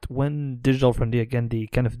effect that when Digital Friendly, again, they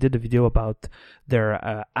kind of did a video about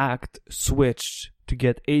their ACT switch to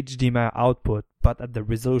get HDMI output, but at the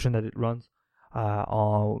resolution that it runs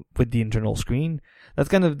with the internal screen. That's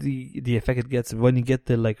kind of the effect it gets when you get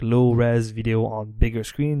the like low res video on bigger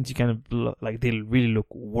screens. You kind of like they really look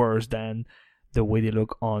worse than the way they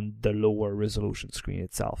look on the lower resolution screen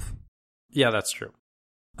itself. Yeah, that's true.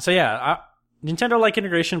 So yeah, Nintendo-like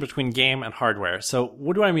integration between game and hardware. So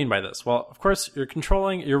what do I mean by this? Well, of course,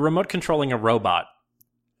 you're remote controlling a robot,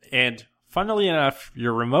 and funnily enough,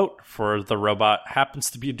 your remote for the robot happens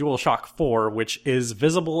to be a DualShock 4, which is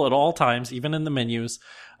visible at all times, even in the menus,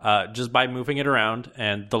 just by moving it around.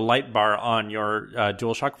 And the light bar on your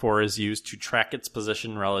DualShock 4 is used to track its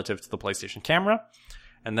position relative to the PlayStation camera.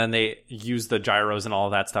 And then they use the gyros and all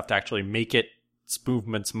of that stuff to actually make its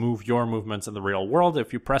movements move your movements in the real world.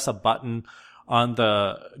 If you press a button on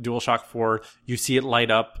the DualShock 4, you see it light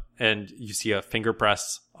up and you see a finger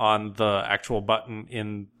press on the actual button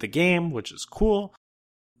in the game, which is cool.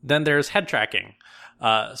 Then there's head tracking.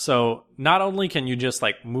 So not only can you just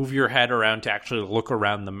like move your head around to actually look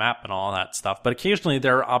around the map and all that stuff, but occasionally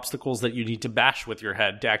there are obstacles that you need to bash with your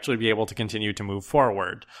head to actually be able to continue to move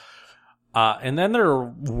forward. And then there are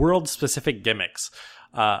world-specific gimmicks.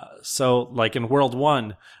 So like in World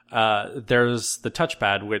 1, there's the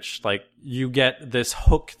touchpad, which like you get this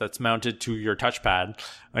hook that's mounted to your touchpad,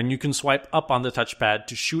 and you can swipe up on the touchpad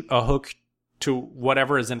to shoot a hook to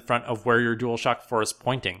whatever is in front of where your DualShock 4 is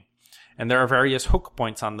pointing. And there are various hook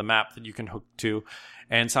points on the map that you can hook to.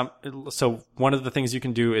 And so one of the things you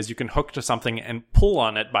can do is you can hook to something and pull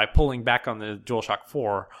on it by pulling back on the DualShock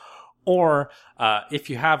 4. Or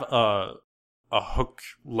if you have a hook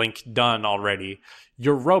link done already,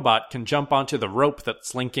 your robot can jump onto the rope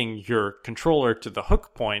that's linking your controller to the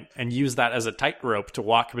hook point and use that as a tightrope to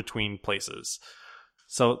walk between places.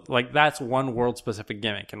 So like that's one world-specific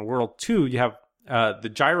gimmick. In World 2, you have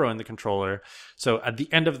the gyro in the controller. So at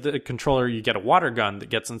the end of the controller, you get a water gun that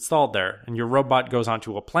gets installed there, and your robot goes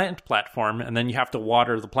onto a plant platform, and then you have to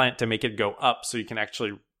water the plant to make it go up so you can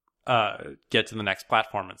actually get to the next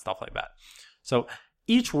platform and stuff like that. So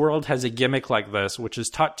each world has a gimmick like this, which is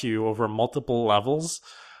taught to you over multiple levels,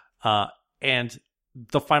 and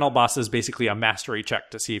the final boss is basically a mastery check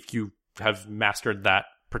to see if you have mastered that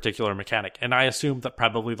particular mechanic. And I assume that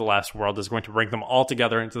probably the last world is going to bring them all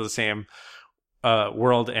together into the same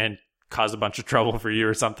world and cause a bunch of trouble for you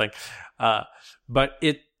or something. But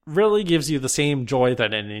it really gives you the same joy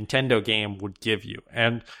that a Nintendo game would give you.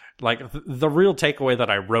 And like the real takeaway that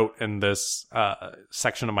I wrote in this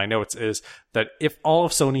section of my notes is that if all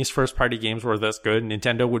of Sony's first party games were this good,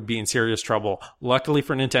 Nintendo would be in serious trouble. Luckily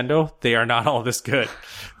for Nintendo, they are not all this good.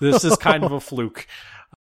 This is kind of a fluke.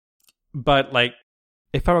 But like,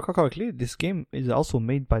 if I recall correctly, this game is also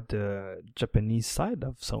made by the Japanese side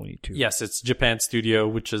of Sony too. Yes, it's Japan Studio,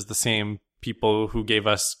 which is the same people who gave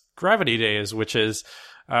us Gravity Days, which is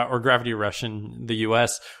or Gravity Rush in the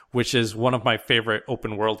US, which is one of my favorite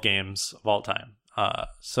open world games of all time.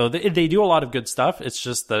 So they do a lot of good stuff. It's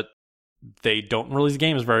just that they don't release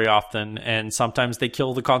games very often, and sometimes they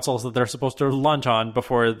kill the consoles that they're supposed to launch on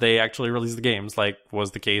before they actually release the games, like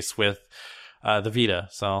was the case with the Vita.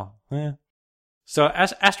 So, yeah. So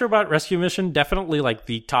Astrobot Rescue Mission, definitely like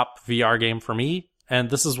the top VR game for me. And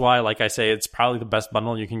this is why, like I say, it's probably the best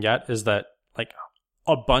bundle you can get, is that like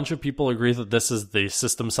a bunch of people agree that this is the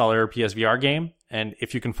system seller PSVR game. And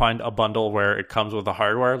if you can find a bundle where it comes with the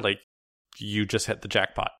hardware, like you just hit the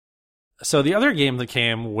jackpot. So the other game that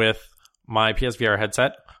came with my PSVR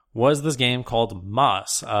headset was this game called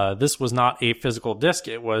Moss. This was not a physical disc.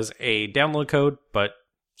 It was a download code, but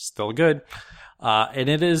still good. And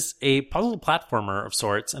it is a puzzle platformer of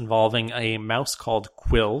sorts involving a mouse called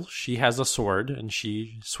Quill. She has a sword and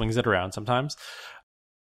she swings it around sometimes.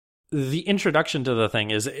 The introduction to the thing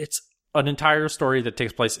is it's an entire story that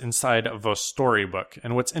takes place inside of a storybook.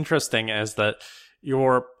 And what's interesting is that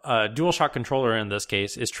your DualShock controller in this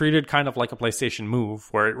case is treated kind of like a PlayStation Move,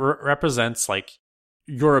 where it represents like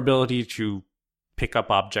your ability to pick up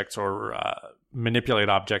objects or manipulate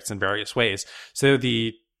objects in various ways. So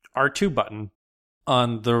the R2 button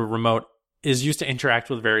on the remote is used to interact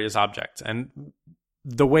with various objects. And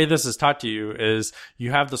the way this is taught to you is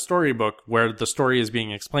you have the storybook where the story is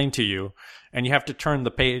being explained to you, and you have to turn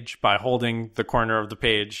the page by holding the corner of the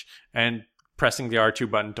page and pressing the R2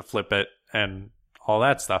 button to flip it and all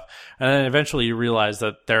that stuff. And then eventually you realize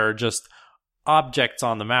that there are just objects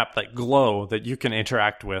on the map that glow that you can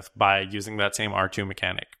interact with by using that same R2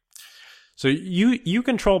 mechanic. So you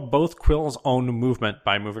control both Quill's own movement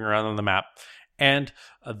by moving around on the map, and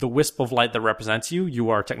the wisp of light that represents you. You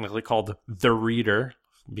are technically called the reader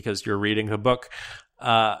because you're reading the book.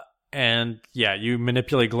 And yeah, you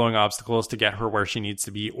manipulate glowing obstacles to get her where she needs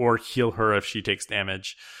to be or heal her if she takes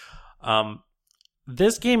damage.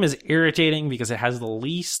 This game is irritating because it has the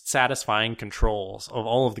least satisfying controls of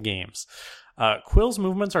all of the games. Quill's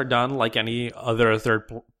movements are done like any other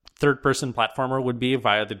third-person platformer would be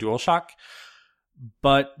via the DualShock.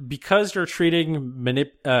 But because you're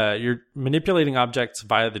you're manipulating objects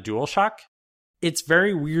via the DualShock, it's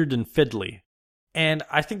very weird and fiddly. And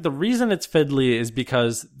I think the reason it's fiddly is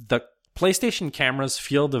because the PlayStation camera's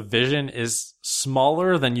field of vision is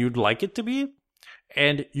smaller than you'd like it to be.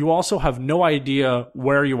 And you also have no idea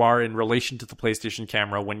where you are in relation to the PlayStation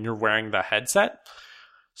camera when you're wearing the headset.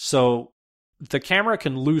 So the camera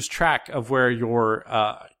can lose track of where your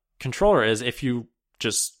controller is if you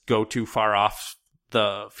just go too far off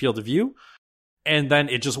the field of view, and then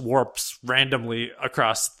it just warps randomly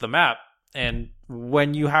across the map. And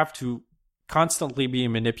when you have to constantly be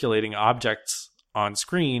manipulating objects on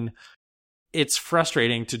screen, it's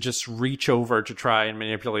frustrating to just reach over to try and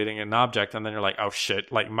manipulating an object, and then you're like, oh shit,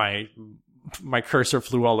 like my cursor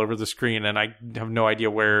flew all over the screen and I have no idea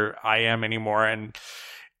where I am anymore. And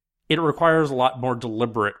it requires a lot more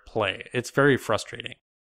deliberate play. It's very frustrating.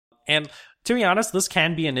 And to be honest, this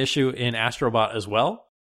can be an issue in Astrobot as well,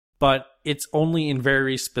 but it's only in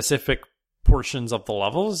very specific portions of the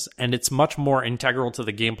levels, and it's much more integral to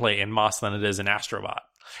the gameplay in Moss than it is in Astrobot.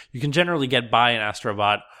 You can generally get by in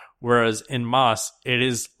Astrobot, whereas in Moss, it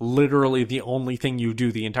is literally the only thing you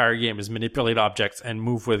do the entire game is manipulate objects and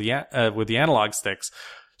move with the analog sticks,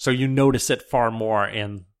 so you notice it far more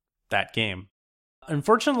in that game.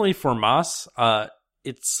 Unfortunately for Moss,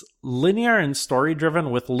 it's linear and story-driven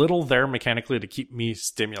with little there mechanically to keep me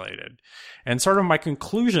stimulated. And sort of my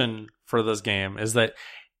conclusion for this game is that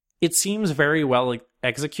it seems very well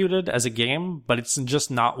executed as a game, but it's just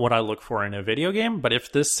not what I look for in a video game. But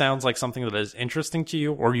if this sounds like something that is interesting to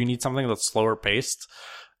you, or you need something that's slower paced,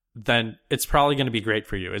 then it's probably going to be great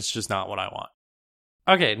for you. It's just not what I want.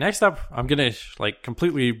 Okay, next up, I'm going to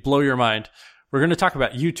completely blow your mind. We're going to talk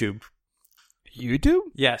about YouTube. YouTube?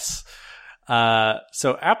 Yes.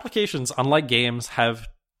 So applications, unlike games, have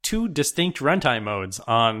two distinct runtime modes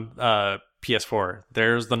on PS4.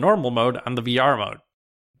 There's the normal mode and the VR mode.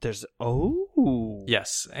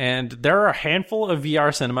 Yes, and there are a handful of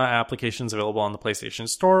VR cinema applications available on the PlayStation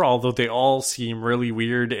Store, although they all seem really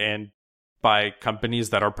weird and by companies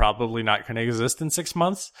that are probably not going to exist in 6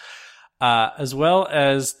 months. As well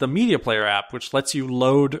as the Media Player app, which lets you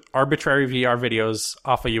load arbitrary VR videos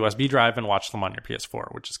off a USB drive and watch them on your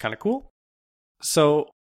PS4, which is kind of cool. So,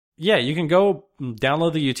 yeah, you can go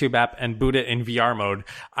download the YouTube app and boot it in VR mode.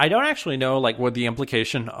 I don't actually know what the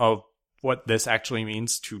implication of what this actually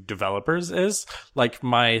means to developers is.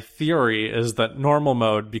 My theory is that normal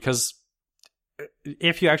mode, because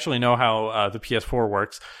if you actually know how the PS4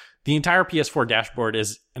 works, the entire PS4 dashboard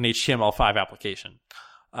is an HTML5 application.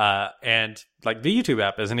 And the YouTube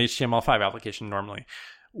app is an HTML5 application normally.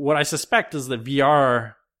 What I suspect is that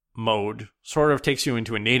VR mode sort of takes you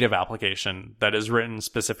into a native application that is written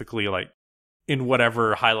specifically in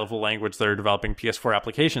whatever high-level language they're developing PS4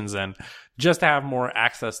 applications in, just to have more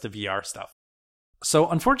access to VR stuff. So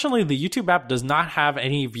unfortunately, the YouTube app does not have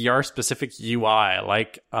any VR-specific UI.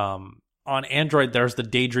 On Android, there's the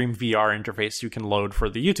Daydream VR interface you can load for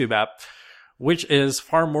the YouTube app, which is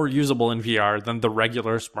far more usable in VR than the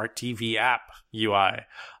regular Smart TV app UI.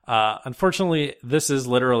 Unfortunately, this is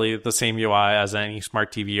literally the same UI as any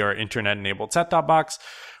Smart TV or internet-enabled set-top box,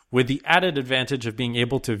 with the added advantage of being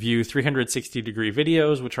able to view 360-degree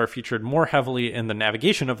videos, which are featured more heavily in the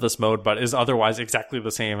navigation of this mode, but is otherwise exactly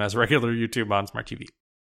the same as regular YouTube on Smart TV.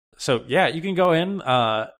 So yeah, you can go in.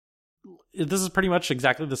 This is pretty much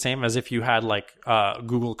exactly the same as if you had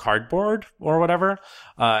Google Cardboard or whatever,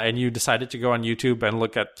 and you decided to go on YouTube and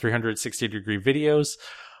look at 360-degree videos.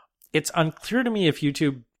 It's unclear to me if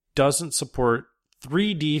YouTube doesn't support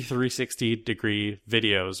 3D 360-degree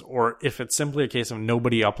videos, or if it's simply a case of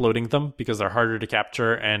nobody uploading them because they're harder to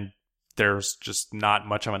capture and there's just not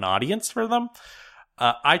much of an audience for them.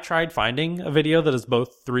 I tried finding a video that is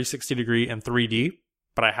both 360-degree and 3D,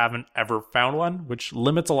 but I haven't ever found one, which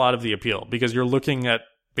limits a lot of the appeal because you're looking at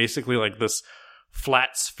basically this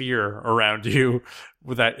flat sphere around you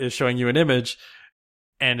that is showing you an image,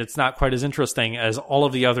 and it's not quite as interesting as all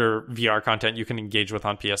of the other VR content you can engage with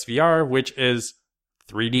on PSVR, which is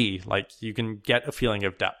 3D. You can get a feeling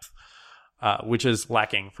of depth, which is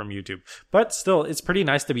lacking from YouTube. But still, it's pretty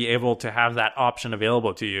nice to be able to have that option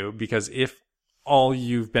available to you, because if all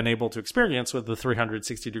you've been able to experience with the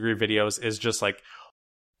 360-degree videos is just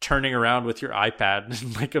turning around with your iPad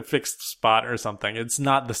in a fixed spot or something, it's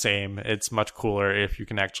not the same. It's much cooler if you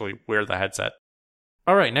can actually wear the headset.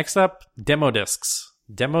 All right, next up, demo discs.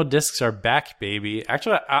 Demo discs are back, baby.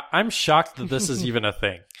 Actually, I'm shocked that this is even a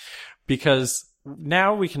thing, because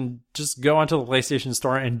now we can just go onto the PlayStation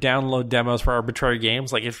Store and download demos for arbitrary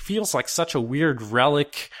games. It feels like such a weird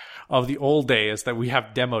relic of the old days that we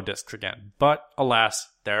have demo discs again. But alas,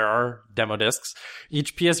 there are demo discs.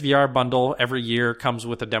 Each PSVR bundle every year comes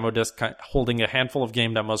with a demo disc holding a handful of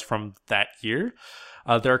game demos from that year.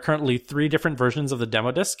 There are currently 3 different versions of the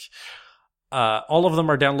demo disc. All of them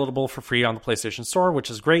are downloadable for free on the PlayStation Store, which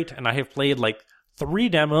is great. And I have played 3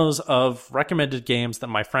 demos of recommended games that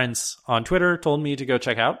my friends on Twitter told me to go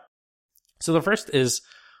check out. So the first is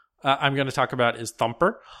I'm going to talk about is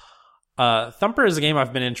Thumper. Thumper is a game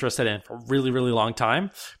I've been interested in for a really, really long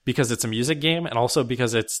time because it's a music game, and also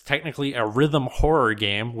because it's technically a rhythm horror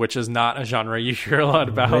game, which is not a genre you hear a lot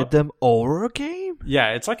about. Rhythm horror game? Yeah,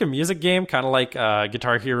 it's like a music game, kind of like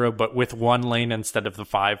Guitar Hero, but with 1 lane instead of the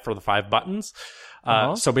 5 for the 5 buttons.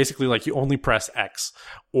 So basically, you only press X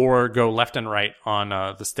or go left and right on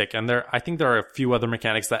the stick. And I think there are a few other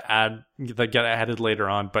mechanics that get added later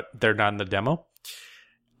on, but they're not in the demo.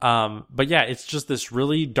 But yeah, it's just this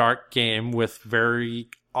really dark game with very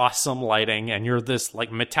awesome lighting, and you're this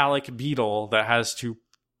metallic beetle that has to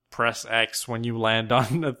press X when you land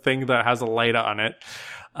on a thing that has a light on it,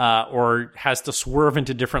 or has to swerve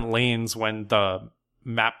into different lanes when the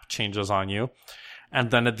map changes on you. And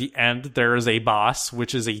then at the end, there is a boss,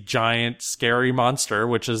 which is a giant, scary monster,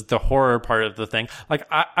 which is the horror part of the thing.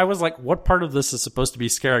 I was like, what part of this is supposed to be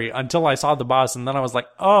scary? Until I saw the boss, and then I was like,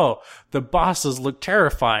 oh, the bosses look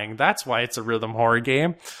terrifying. That's why it's a rhythm horror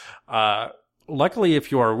game. Luckily, if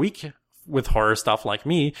you are weak with horror stuff like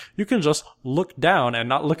me, you can just look down and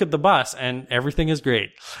not look at the boss, and everything is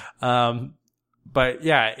great. But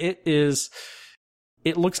yeah,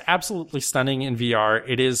 it looks absolutely stunning in VR.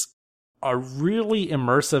 It is a really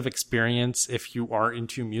immersive experience if you are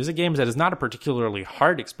into music games. It is not a particularly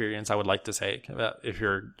hard experience, I would like to say, if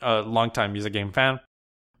you're a longtime music game fan.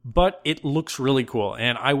 But it looks really cool,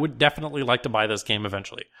 and I would definitely like to buy this game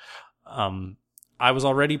eventually. I was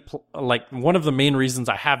already, one of the main reasons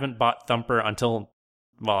I haven't bought Thumper until,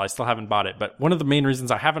 well, I still haven't bought it, but one of the main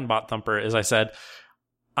reasons I haven't bought Thumper is I said,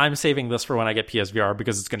 I'm saving this for when I get PSVR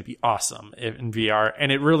because it's going to be awesome in VR,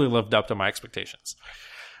 and it really lived up to my expectations.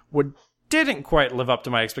 What didn't quite live up to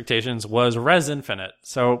my expectations was Rez Infinite.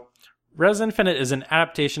 So Rez Infinite is an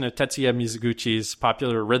adaptation of Tetsuya Mizuguchi's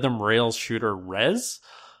popular rhythm rails shooter Rez,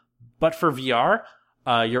 but for VR,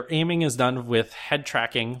 your aiming is done with head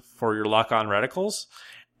tracking for your lock-on reticles,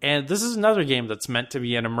 and this is another game that's meant to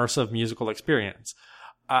be an immersive musical experience.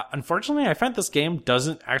 Unfortunately, I find this game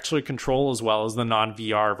doesn't actually control as well as the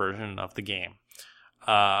non-VR version of the game,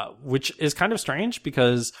 which is kind of strange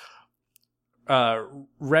because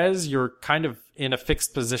Rez, you're kind of in a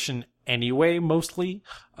fixed position anyway, mostly,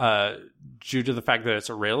 due to the fact that it's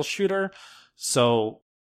a rails shooter. So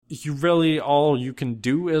you really, all you can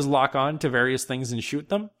do is lock on to various things and shoot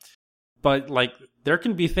them. But there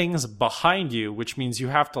can be things behind you, which means you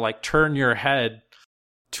have to turn your head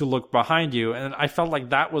to look behind you. And I felt like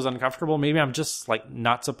that was uncomfortable. Maybe I'm just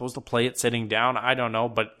not supposed to play it sitting down. I don't know,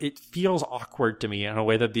 but it feels awkward to me in a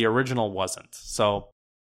way that the original wasn't. So,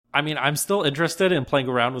 I mean, I'm still interested in playing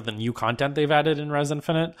around with the new content they've added in Rez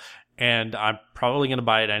Infinite, and I'm probably going to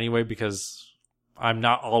buy it anyway because I'm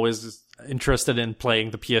not always interested in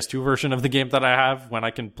playing the PS2 version of the game that I have when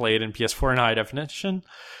I can play it in PS4 in high definition.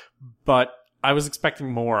 But I was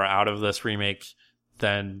expecting more out of this remake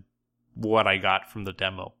than what I got from the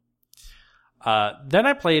demo. Then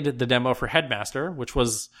I played the demo for Headmaster, which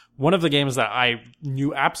was one of the games that I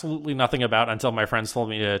knew absolutely nothing about until my friends told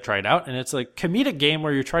me to try it out. And it's a comedic game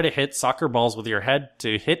where you try to hit soccer balls with your head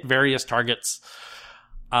to hit various targets.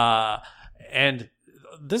 And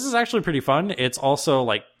this is actually pretty fun. It's also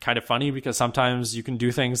kind of funny because sometimes you can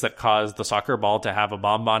do things that cause the soccer ball to have a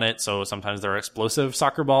bomb on it. So sometimes there are explosive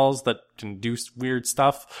soccer balls that can do weird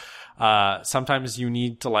stuff. Sometimes you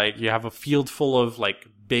need to you have a field full of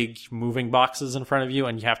big moving boxes in front of you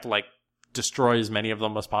and you have to destroy as many of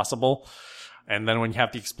them as possible. And then when you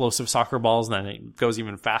have the explosive soccer balls, then it goes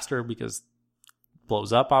even faster because it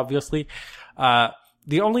blows up, obviously.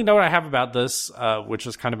 The only note I have about this, which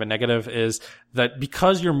is kind of a negative, is that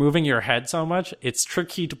because you're moving your head so much, it's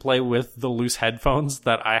tricky to play with the loose headphones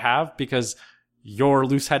that I have because your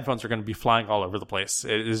loose headphones are going to be flying all over the place.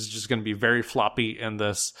 It is just going to be very floppy in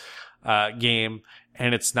this game,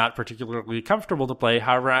 and it's not particularly comfortable to play.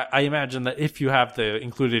 However, I imagine that if you have the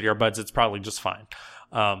included earbuds, it's probably just fine.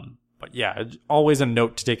 But yeah, always a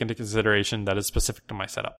note to take into consideration that is specific to my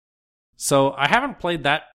setup. So I haven't played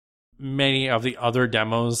that many of the other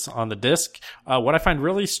demos on the disc. What I find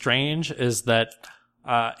really strange is that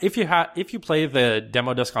if you play the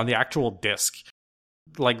demo disc on the actual disc,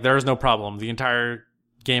 there's no problem. The entire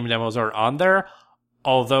game demos are on there,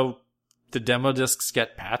 although the demo discs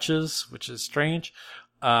get patches, which is strange.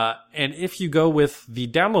 And if you go with the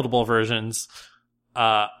downloadable versions,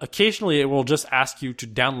 occasionally it will just ask you to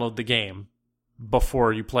download the game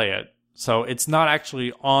before you play it. So it's not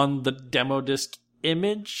actually on the demo disc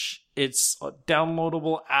image. It's a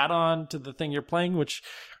downloadable add-on to the thing you're playing, which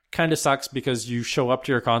kind of sucks because you show up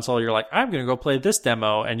to your console, you're like, I'm going to go play this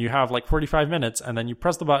demo, and you have 45 minutes, and then you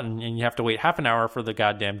press the button, and you have to wait half an hour for the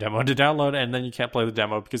goddamn demo to download, and then you can't play the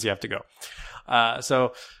demo because you have to go.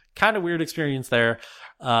 So, kind of weird experience there.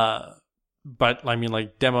 But, I mean,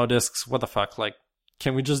 demo discs, what the fuck?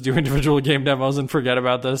 Can we just do individual game demos and forget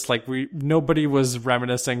about this? Nobody was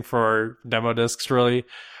reminiscing for demo discs, really,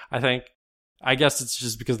 I think. I guess it's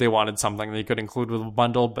just because they wanted something they could include with a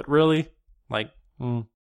bundle, but really,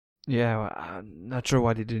 Yeah, well, I'm not sure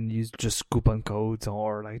why they didn't use just coupon codes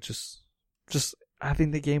or just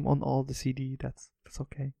having the game on all the CD. That's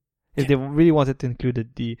okay. If they really wanted to include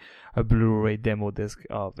a Blu-ray demo disc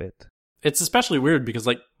of it. It's especially weird because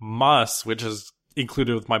Moss, which is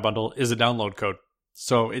included with my bundle, is a download code.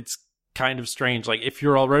 So it's kind of strange. If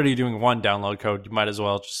you're already doing one download code, you might as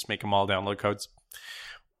well just make them all download codes.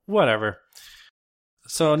 Whatever.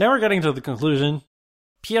 So now we're getting to the conclusion.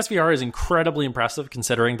 PSVR is incredibly impressive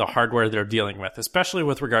considering the hardware they're dealing with, especially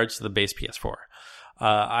with regards to the base PS4.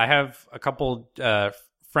 I have a couple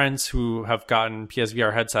friends who have gotten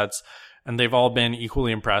PSVR headsets, and they've all been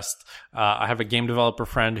equally impressed. I have a game developer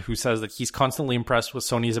friend who says that he's constantly impressed with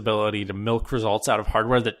Sony's ability to milk results out of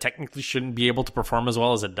hardware that technically shouldn't be able to perform as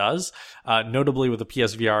well as it does, notably with the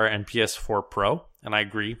PSVR and PS4 Pro. and I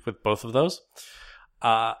agree with both of those.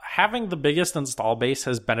 Having the biggest install base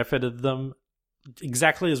has benefited them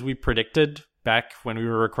exactly as we predicted back when we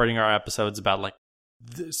were recording our episodes about like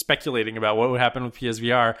speculating about what would happen with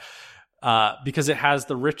PSVR, because it has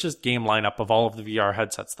the richest game lineup of all of the VR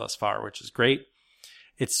headsets thus far, which is great.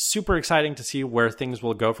 It's super exciting to see where things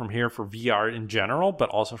will go from here for VR in general, but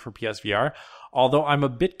also for PSVR. Although I'm a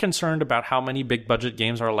bit concerned about how many big budget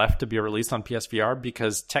games are left to be released on PSVR,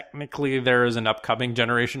 because technically there is an upcoming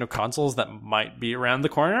generation of consoles that might be around the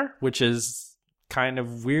corner, which is kind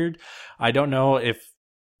of weird. I don't know if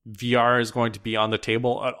VR is going to be on the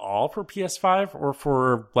table at all for PS5 or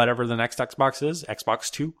for whatever the next Xbox is,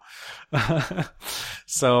 Xbox 2.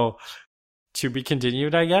 So, to be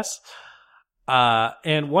continued, I guess.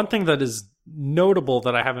 And one thing that is notable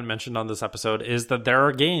that I haven't mentioned on this episode is that there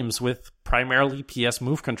are games with primarily PS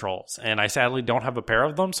Move controls, and I sadly don't have a pair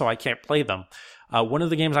of them, so I can't play them. One of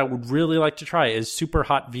the games I would really like to try is Super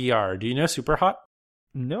Hot VR. Do you know Super Hot?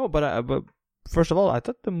 No, but first of all, I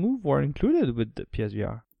thought the Move were included with the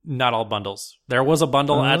PSVR. Not all bundles. There was a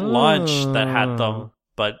bundle at launch that had them,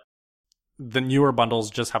 but the newer bundles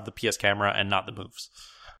just have the PS camera and not the moves.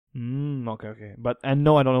 Okay. And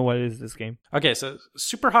no, I don't know what is this game. Okay, so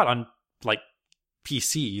Super Hot on like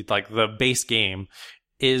PC, like the base game,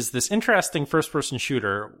 is this interesting first-person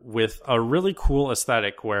shooter with a really cool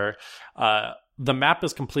aesthetic where the map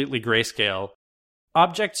is completely grayscale.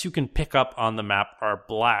 Objects you can pick up on the map are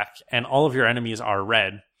black, and all of your enemies are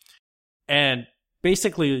red. And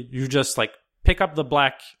basically, you just like pick up the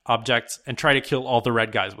black objects and try to kill all the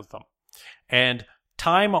red guys with them. And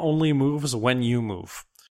time only moves when you move.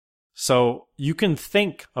 So you can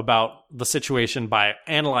think about the situation by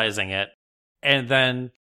analyzing it and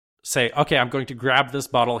then say, okay, I'm going to grab this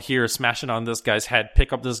bottle here, smash it on this guy's head,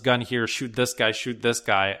 pick up this gun here, shoot this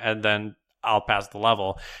guy, and then I'll pass the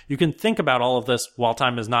level. You can think about all of this while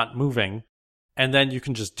time is not moving, and then you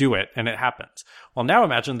can just do it, and it happens. Well, now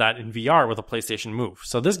imagine that in VR with a PlayStation Move.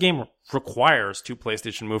 So this game requires 2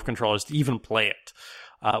 PlayStation Move controllers to even play it,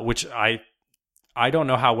 which I don't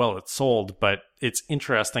know how well it's sold, but it's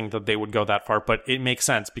interesting that they would go that far. But it makes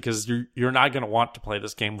sense because you're not going to want to play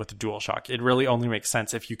this game with the DualShock. It really only makes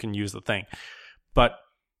sense if you can use the thing. But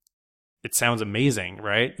it sounds amazing,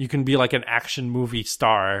 right? You can be like an action movie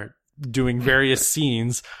star doing various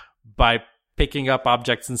scenes by picking up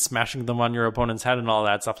objects and smashing them on your opponent's head and all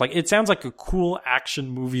that stuff. Like, it sounds like a cool action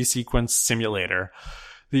movie sequence simulator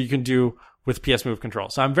that you can do with PS Move control.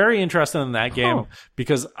 So I'm very interested in that game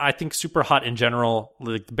because I think Super Hot in general,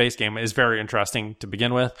 like the base game, is very interesting to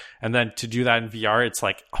begin with. And then to do that in VR, it's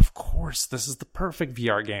like, of course, this is the perfect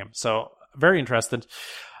VR game. So very interested.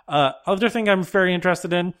 Other thing I'm very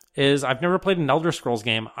interested in is I've never played an Elder Scrolls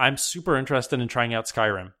game. I'm super interested in trying out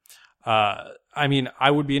Skyrim. I mean, I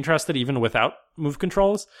would be interested even without Move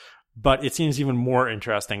controls, but it seems even more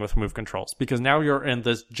interesting with Move controls because now you're in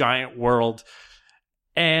this giant world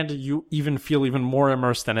and you even feel even more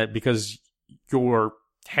immersed in it because your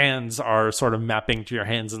hands are sort of mapping to your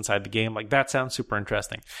hands inside the game. Like, that sounds super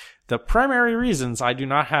interesting. The primary reasons I do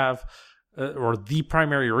not have, or the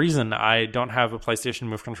primary reason I don't have a PlayStation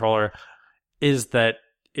Move controller is that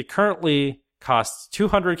it currently costs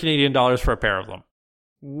 $200 Canadian for a pair of them.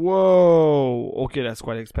 Whoa. Okay, that's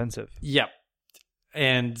quite expensive. Yep.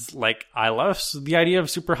 And, like, I love the idea of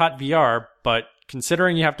Super Hot VR, but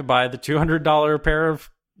considering you have to buy the $200 pair of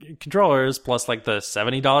controllers plus, like, the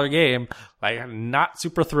 $70 game, like, I'm not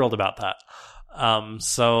super thrilled about that.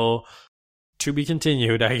 So, to be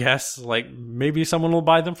continued, I guess. Like, maybe someone will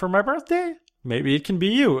buy them for my birthday. Maybe it can be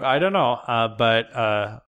you. I don't know.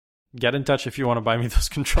 But get in touch if you want to buy me those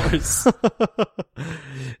controllers.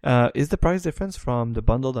 Is the price difference from the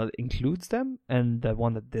bundle that includes them and the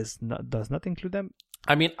one that does not include them?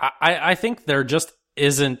 I mean, I think there just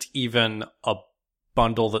isn't even a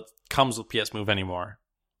bundle that comes with PS Move anymore.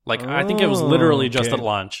 Like, I think it was literally just at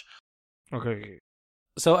launch. Okay.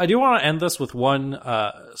 So I do want to end this with one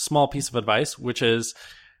small piece of advice, which is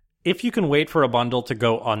if you can wait for a bundle to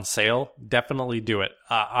go on sale, definitely do it.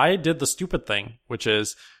 I did the stupid thing, which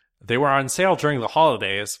is they were on sale during the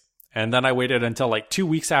holidays, and then I waited until like 2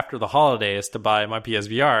 weeks after the holidays to buy my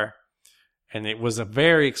PSVR, and it was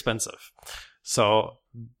very expensive. So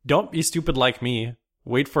don't be stupid like me.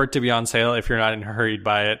 Wait for it to be on sale if you're not in a hurry to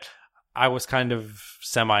buy it. I was kind of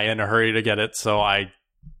semi in a hurry to get it, so I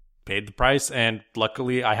paid the price, and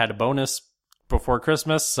luckily I had a bonus before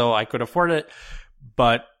Christmas, so I could afford it.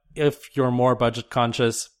 But if you're more budget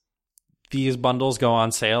conscious, these bundles go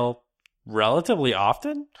on sale relatively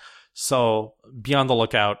often, so be on the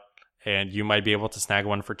lookout, and you might be able to snag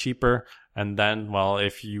one for cheaper. And then, well,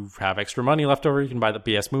 if you have extra money left over, you can buy the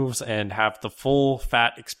PS Moves and have the full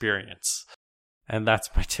fat experience. And that's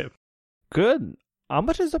my tip. Good. How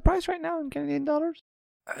much is the price right now in Canadian dollars?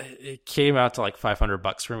 It came out to like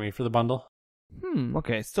 $500 for me for the bundle.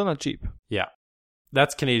 Okay, still not cheap. Yeah.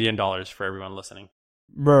 That's Canadian dollars for everyone listening.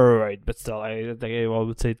 Right, but still, I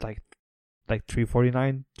would say like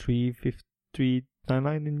 $3.49,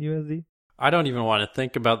 $3.99 in USD. I don't even want to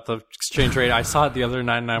think about the exchange rate. I saw it the other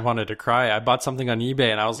night and I wanted to cry. I bought something on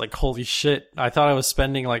eBay and I was like, holy shit. I thought I was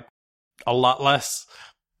spending like a lot less,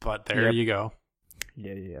 but there you go.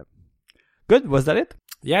 Yeah. Good. Was that it?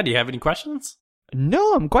 Yeah. Do you have any questions?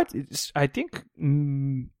 No, I'm quite. I think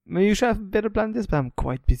maybe you should have better planned this, but I'm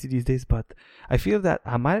quite busy these days. But I feel that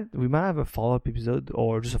we might have a follow-up episode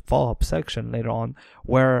or just a follow-up section later on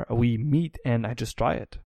where we meet and I just try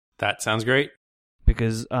it. That sounds great.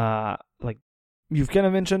 Because like you've kind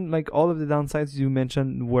of mentioned, like all of the downsides you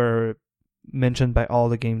mentioned were mentioned by all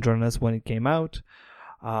the game journalists when it came out.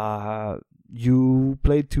 You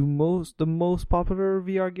played the most popular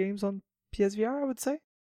VR games on PSVR, I would say.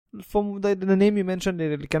 From the name you mentioned,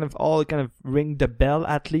 it kind of ring the bell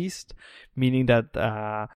at least, meaning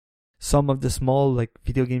that some of the small like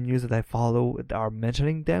video game news that I follow are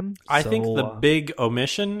mentioning them. I think the big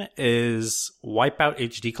omission is Wipeout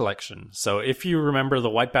HD Collection. So if you remember the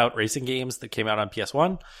Wipeout racing games that came out on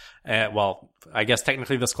PS1, well, I guess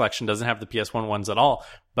technically this collection doesn't have the PS1 ones at all,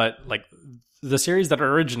 but like the series that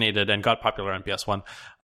originated and got popular on PS1,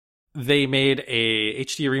 they made a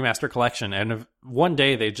HD remaster collection, and one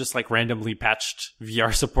day they just like randomly patched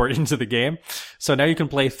VR support into the game. So now you can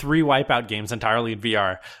play 3 Wipeout games entirely in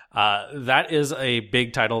VR. That is a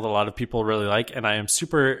big title that a lot of people really like, and I am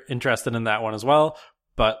super interested in that one as well.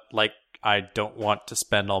 But like, I don't want to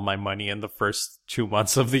spend all my money in the first 2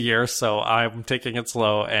 months of the year, so I'm taking it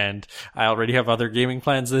slow, and I already have other gaming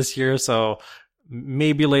plans this year, so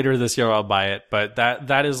maybe later this year I'll buy it. But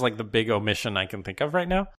that is like the big omission I can think of right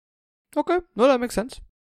now. Okay, no, that makes sense.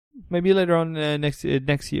 Maybe later on next year,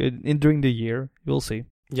 during the year, you'll see.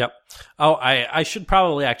 Yep. Oh, I should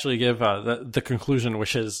probably actually give the conclusion,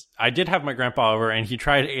 which is I did have my grandpa over and he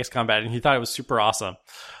tried Ace Combat and he thought it was super awesome.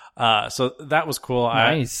 So that was cool.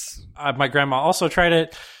 Nice. My grandma also tried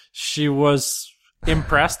it. She was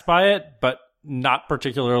impressed by it, but not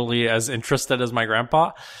particularly as interested as my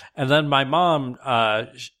grandpa. And then my mom,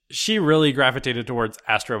 she really gravitated towards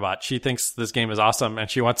Astrobot. She thinks this game is awesome and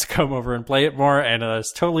she wants to come over and play it more. And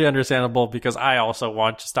it's totally understandable because I also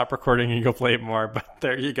want to stop recording and go play it more. But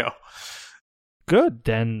there you go. Good.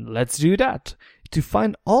 Then let's do that. To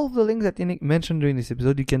find all of the links that Yannick mentioned during this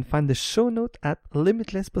episode, you can find the show note at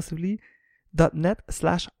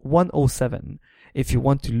limitlesspossibly.net/107. If you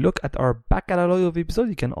want to look at our back catalog of episodes,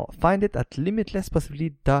 you can find it at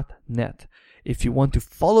limitlesspossibly.net. If you want to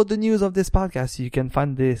follow the news of this podcast, you can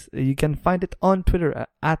find it on Twitter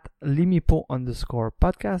at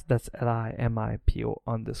limipo_podcast. That's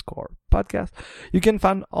LIMIPO_podcast. You can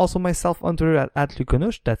find also myself on Twitter at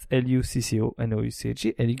Luconush. That's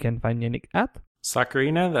LUCCONOUCHE. And you can find Yannick at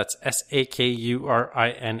Sakurina, that's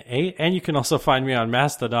SAKURINA. And you can also find me on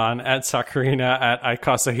Mastodon at Sakurina at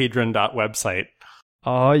icosahedron.website.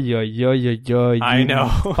 Oh, yo. I know.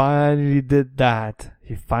 Finally did that.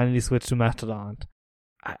 He finally switched to Mastodon.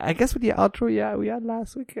 I guess with the outro, we had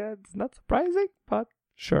last week. It's not surprising, but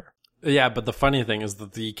sure. Yeah, but the funny thing is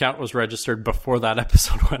that the account was registered before that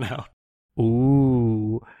episode went out.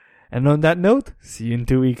 Ooh. And on that note, see you in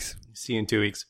 2 weeks. See you in 2 weeks.